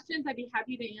any questions, I'd be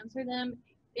happy to answer them.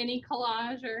 Any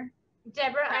collage or...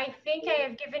 Deborah, I think I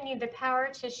have given you the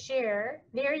power to share.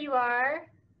 There you are.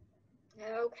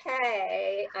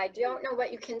 Okay, I don't know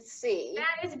what you can see.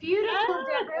 That is beautiful,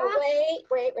 Deborah. Oh,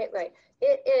 wait.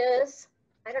 It is,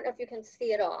 I don't know if you can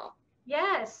see it all.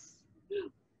 Yes.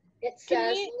 It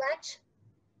says,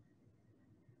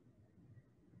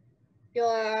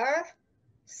 your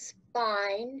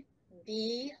spine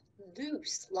be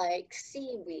loose like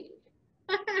seaweed.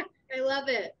 I love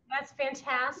it. That's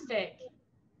fantastic.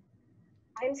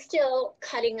 I'm still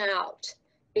cutting out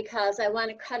because I want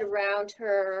to cut around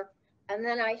her. And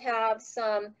then I have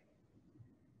some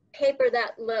paper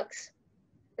that looks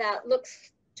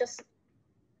just,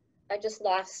 I just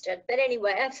lost it. But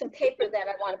anyway, I have some paper that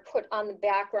I want to put on the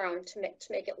background to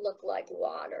make it look like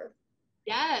water.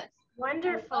 Yes.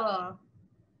 Wonderful.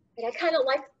 And I kind of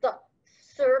like the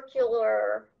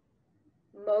circular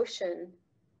motion.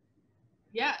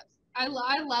 Yes. I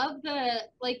love the,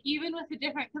 like, even with the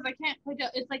different, because I can't put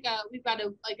it's like we've got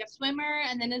a swimmer,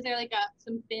 and then is there like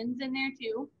some fins in there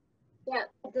too? Yeah,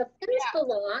 the fins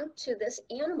belong to this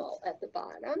animal at the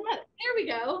bottom. Yeah, there we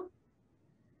go.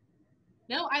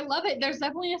 No, I love it. There's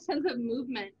definitely a sense of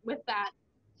movement with that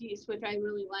piece, which I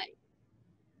really like.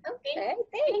 Okay,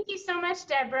 Thank you so much,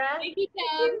 Deborah. Thank you,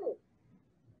 Thank Deb. you.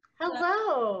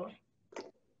 Hello.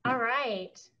 All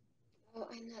right. Oh,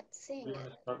 I'm not seeing it.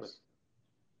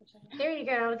 There you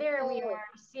go. There we are,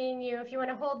 seeing you. If you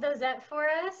want to hold those up for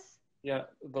us. Yeah,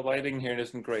 the lighting here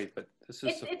isn't great, but this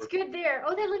is. It's good there.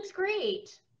 Oh, that looks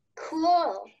great.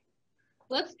 Cool.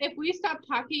 If we stop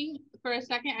talking for a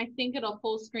second, I think it'll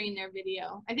full screen their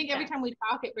video. I think every time we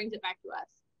talk, it brings it back to us.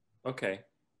 Okay.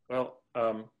 Well,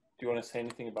 do you want to say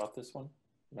anything about this one?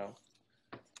 No.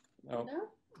 No. No,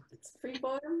 it's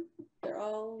freeform. They're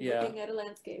all looking at a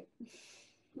landscape,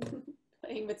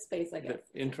 playing with space, I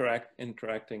guess.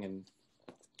 Interacting and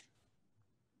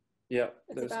yeah.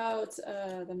 It's about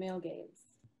the male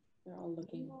gaze. They're all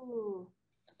looking. Ooh.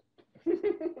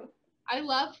 I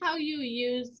love how you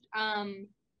used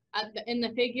in the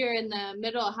figure in the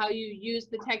middle, how you use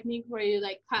the technique where you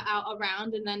like cut out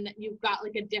around and then you've got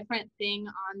like a different thing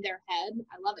on their head.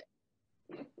 I love it.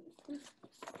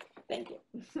 Thank you.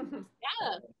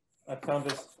 Yeah. I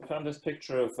found this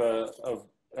picture of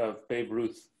Babe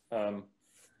Ruth,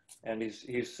 and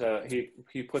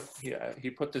he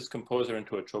put this composer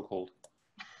into a chokehold.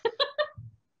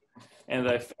 And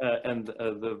these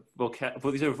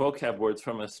are vocab words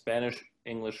from a Spanish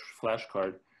English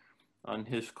flashcard. On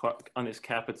his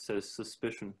cap it says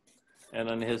suspicion, and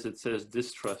on his it says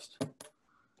distrust.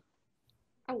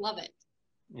 I love it.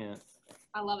 Yeah.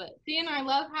 I love it. See, and I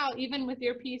love how even with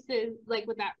your pieces, like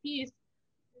with that piece,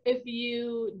 if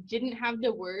you didn't have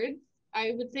the words,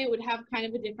 I would say it would have kind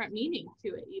of a different meaning to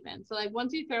it even. So like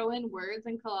once you throw in words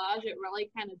and collage, it really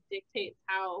kind of dictates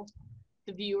how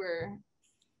the viewer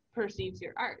perceives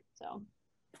your art. So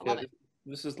I love it.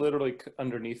 This is literally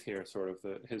underneath here, sort of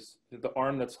the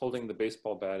arm that's holding the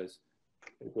baseball bat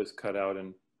was cut out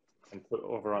and put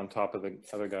over on top of the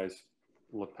other guy's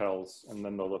lapels, and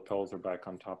then the lapels are back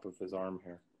on top of his arm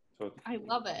here. So I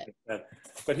love it.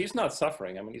 But he's not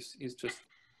suffering. I mean, he's just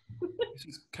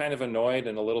kind of annoyed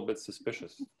and a little bit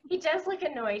suspicious. He does look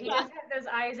annoyed. He does have those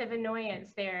eyes of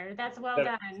annoyance there. That's well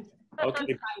done.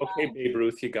 Okay, Babe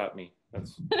Ruth, you got me.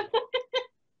 That's.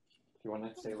 Do you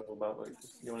want to say a little about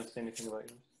you want to say anything about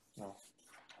yours? No.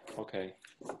 Okay.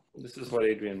 This is what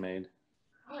Adrian made.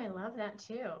 Oh, I love that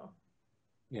too.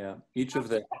 Yeah. Each of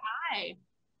the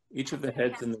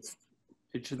heads in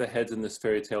this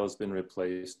fairy tale has been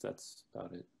replaced. That's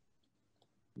about it.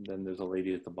 And then there's a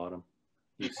lady at the bottom.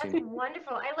 That's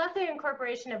wonderful. I love the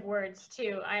incorporation of words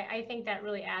too. I think that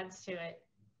really adds to it.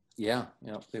 Yeah,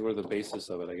 they were the basis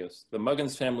of it, I guess. The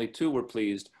Muggins family too were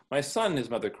pleased. My son, his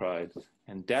mother cried,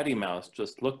 and Daddy Mouse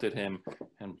just looked at him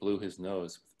and blew his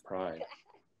nose with pride.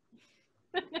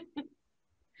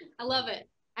 I love it.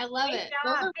 I love it.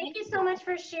 Thank you so much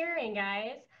for sharing,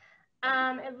 guys.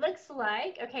 It looks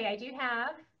like, okay, I do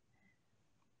have.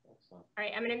 All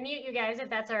right, I'm going to mute you guys if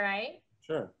that's all right.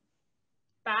 Sure.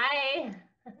 Bye.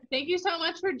 Thank you so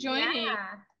much for joining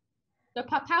the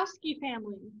Popowski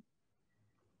family.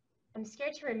 I'm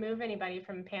scared to remove anybody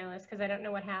from panelists because I don't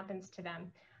know what happens to them.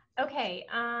 Okay,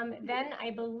 then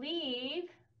I believe,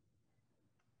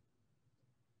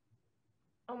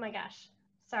 oh my gosh,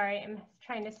 sorry, I'm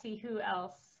trying to see who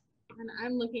else. And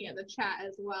I'm looking at the chat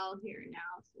as well here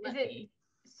now. So Is it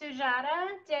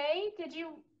Sujata Day? Did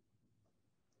you,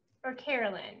 or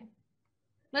Carolyn?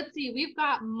 Let's see, we've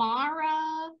got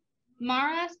Mara.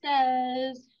 Mara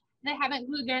says they haven't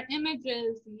glued their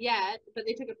images yet, but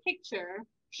they took a picture.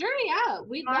 Sure, yeah.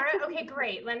 Mara, okay,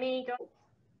 great. Let me go.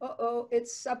 Uh-oh,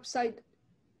 it's upside.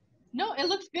 No, it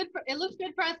looks good for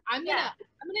us. I'm gonna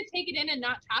take it in and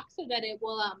not talk so that it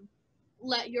will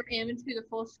let your image be the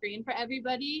full screen for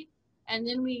everybody, and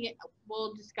then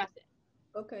we'll discuss it.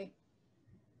 Okay.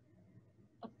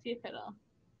 Let's see if it'll.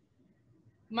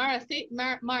 Mara, say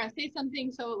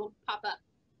something so it will pop up.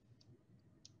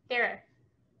 There.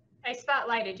 I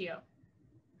spotlighted you.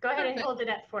 Go ahead and hold it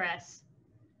up for us.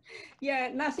 Yeah,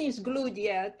 nothing's glued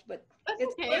yet, but That's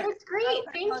it's okay. It looks great. I'll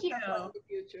Thank cut you. that one in the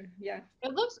future. Yeah.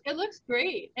 It looks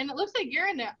great, and it looks like you're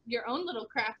in your own little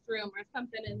craft room or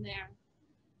something in there.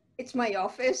 It's my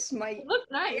office, my It looks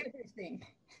nice. everything.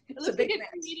 It It's looks a big like mess.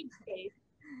 it's a meeting space.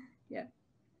 Yeah.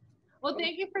 Well,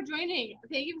 thank you for joining.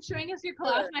 Thank you for showing us your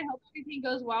collage, and I hope everything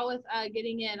goes well with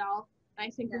getting it all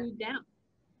nice and glued down.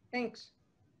 Thanks.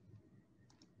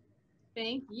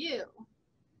 Thank you.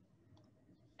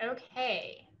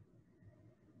 Okay.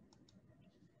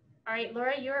 All right,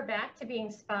 Laura, you're back to being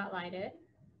spotlighted.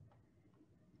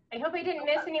 I hope I didn't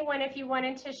miss anyone. If you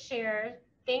wanted to share,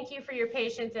 thank you for your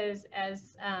patience as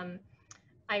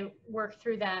I work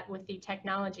through that with the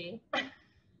technology.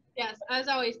 Yes, as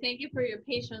always, thank you for your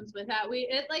patience with that.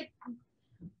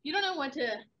 You don't know what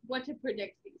to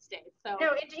predict these days. So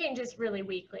No, it changes really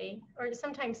weekly or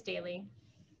sometimes daily.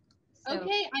 So.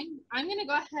 Okay, I'm gonna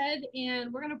go ahead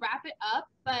and we're gonna wrap it up.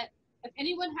 But if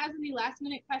anyone has any last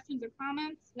minute questions or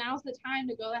comments, now's the time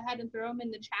to go ahead and throw them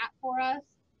in the chat for us.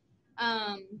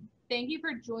 Thank you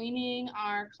for joining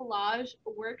our collage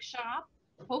workshop.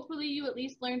 Hopefully you at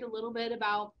least learned a little bit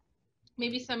about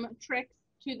maybe some tricks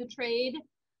to the trade.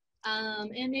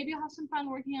 And maybe you'll have some fun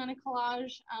working on a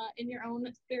collage in your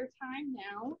own spare time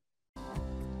now.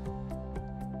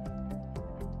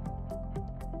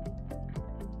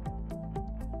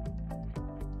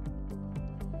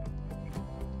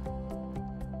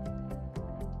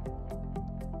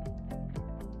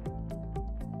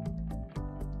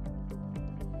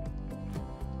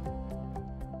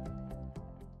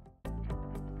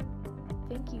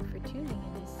 Thank you for tuning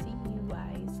into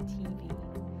CUI's TV.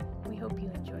 We hope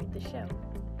you enjoyed the show.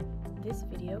 This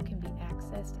video can be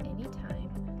accessed anytime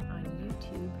on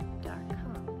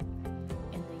youtube.com.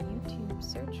 In the YouTube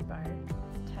search bar,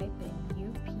 type in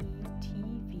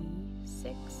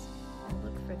UPTV6 and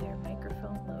look for their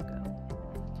microphone logo.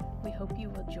 We hope you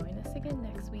will join us again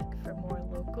next week for more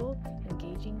local,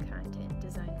 engaging content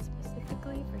designed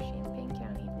specifically for Champaign